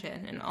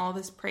attention and all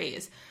this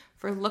praise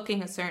for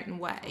looking a certain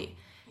way.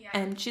 Yeah.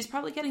 And she's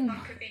probably getting...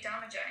 That could be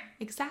damaging.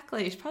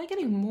 Exactly. She's probably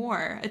getting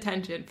more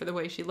attention for the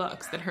way she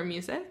looks than her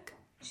music.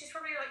 She's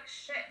probably like,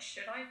 shit,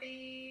 should I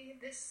be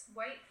this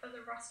weight for the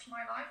rest of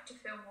my life to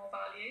feel more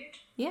valued?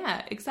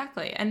 Yeah,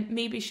 exactly. And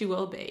maybe she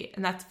will be,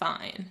 and that's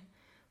fine.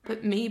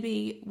 But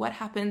maybe what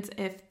happens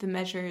if the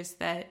measures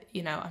that,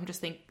 you know,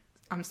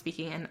 I'm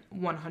speaking in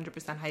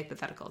 100%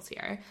 hypotheticals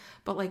here,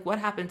 but like what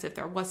happens if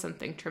there was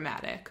something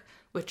traumatic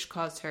which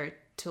caused her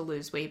to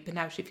lose weight, but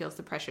now she feels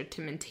the pressure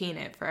to maintain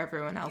it for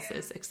everyone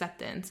else's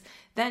acceptance?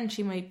 Then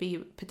she might be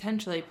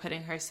potentially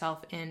putting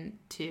herself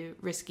into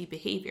risky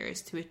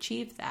behaviors to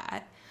achieve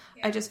that.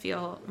 Yeah. I just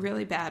feel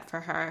really bad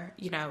for her,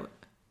 you know,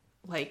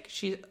 like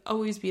she's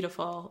always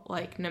beautiful,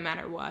 like no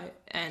matter what.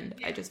 And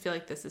I just feel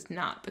like this is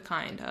not the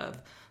kind of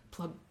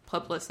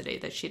publicity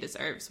that she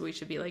deserves. We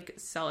should be like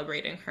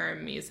celebrating her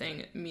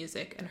amazing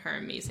music and her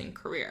amazing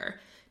career,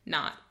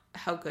 not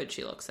how good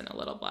she looks in a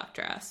little black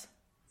dress.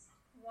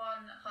 100%.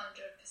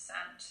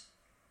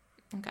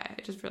 Okay,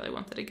 I just really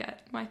wanted to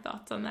get my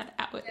thoughts on that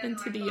out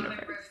into the universe.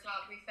 I'm really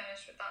glad we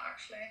finished with that,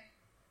 actually.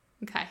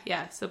 Okay,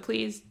 yeah, so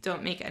please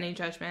don't make any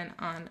judgment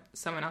on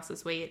someone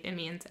else's weight. It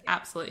means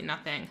absolutely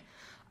nothing.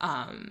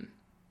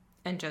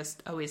 And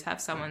just always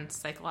have someone's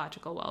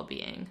psychological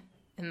well-being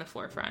in the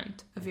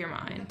forefront of your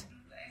mind.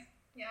 Definitely.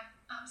 Yeah,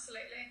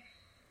 absolutely.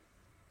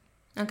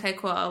 Okay,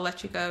 cool. I'll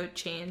let you go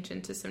change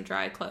into some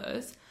dry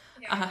clothes.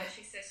 Yeah, I'm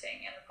literally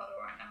sitting in a puddle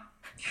right now.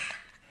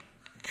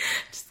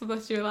 Just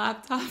lift your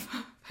laptop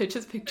up. I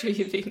just picture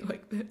you being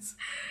like this.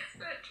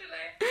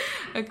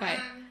 Literally. Okay.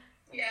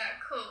 Yeah,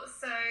 cool.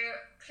 So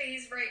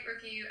please rate,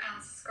 review,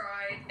 and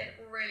subscribe. It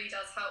really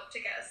does help to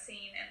get us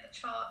seen in the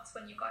charts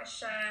when you guys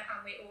share,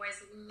 and we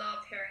always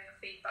love hearing your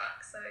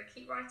feedback. So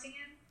keep writing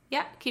in.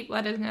 Yeah, keep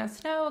letting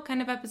us know what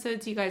kind of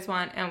episodes you guys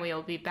want, and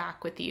we'll be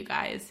back with you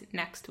guys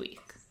next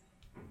week.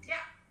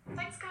 Yeah.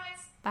 Thanks,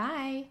 guys.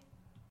 Bye.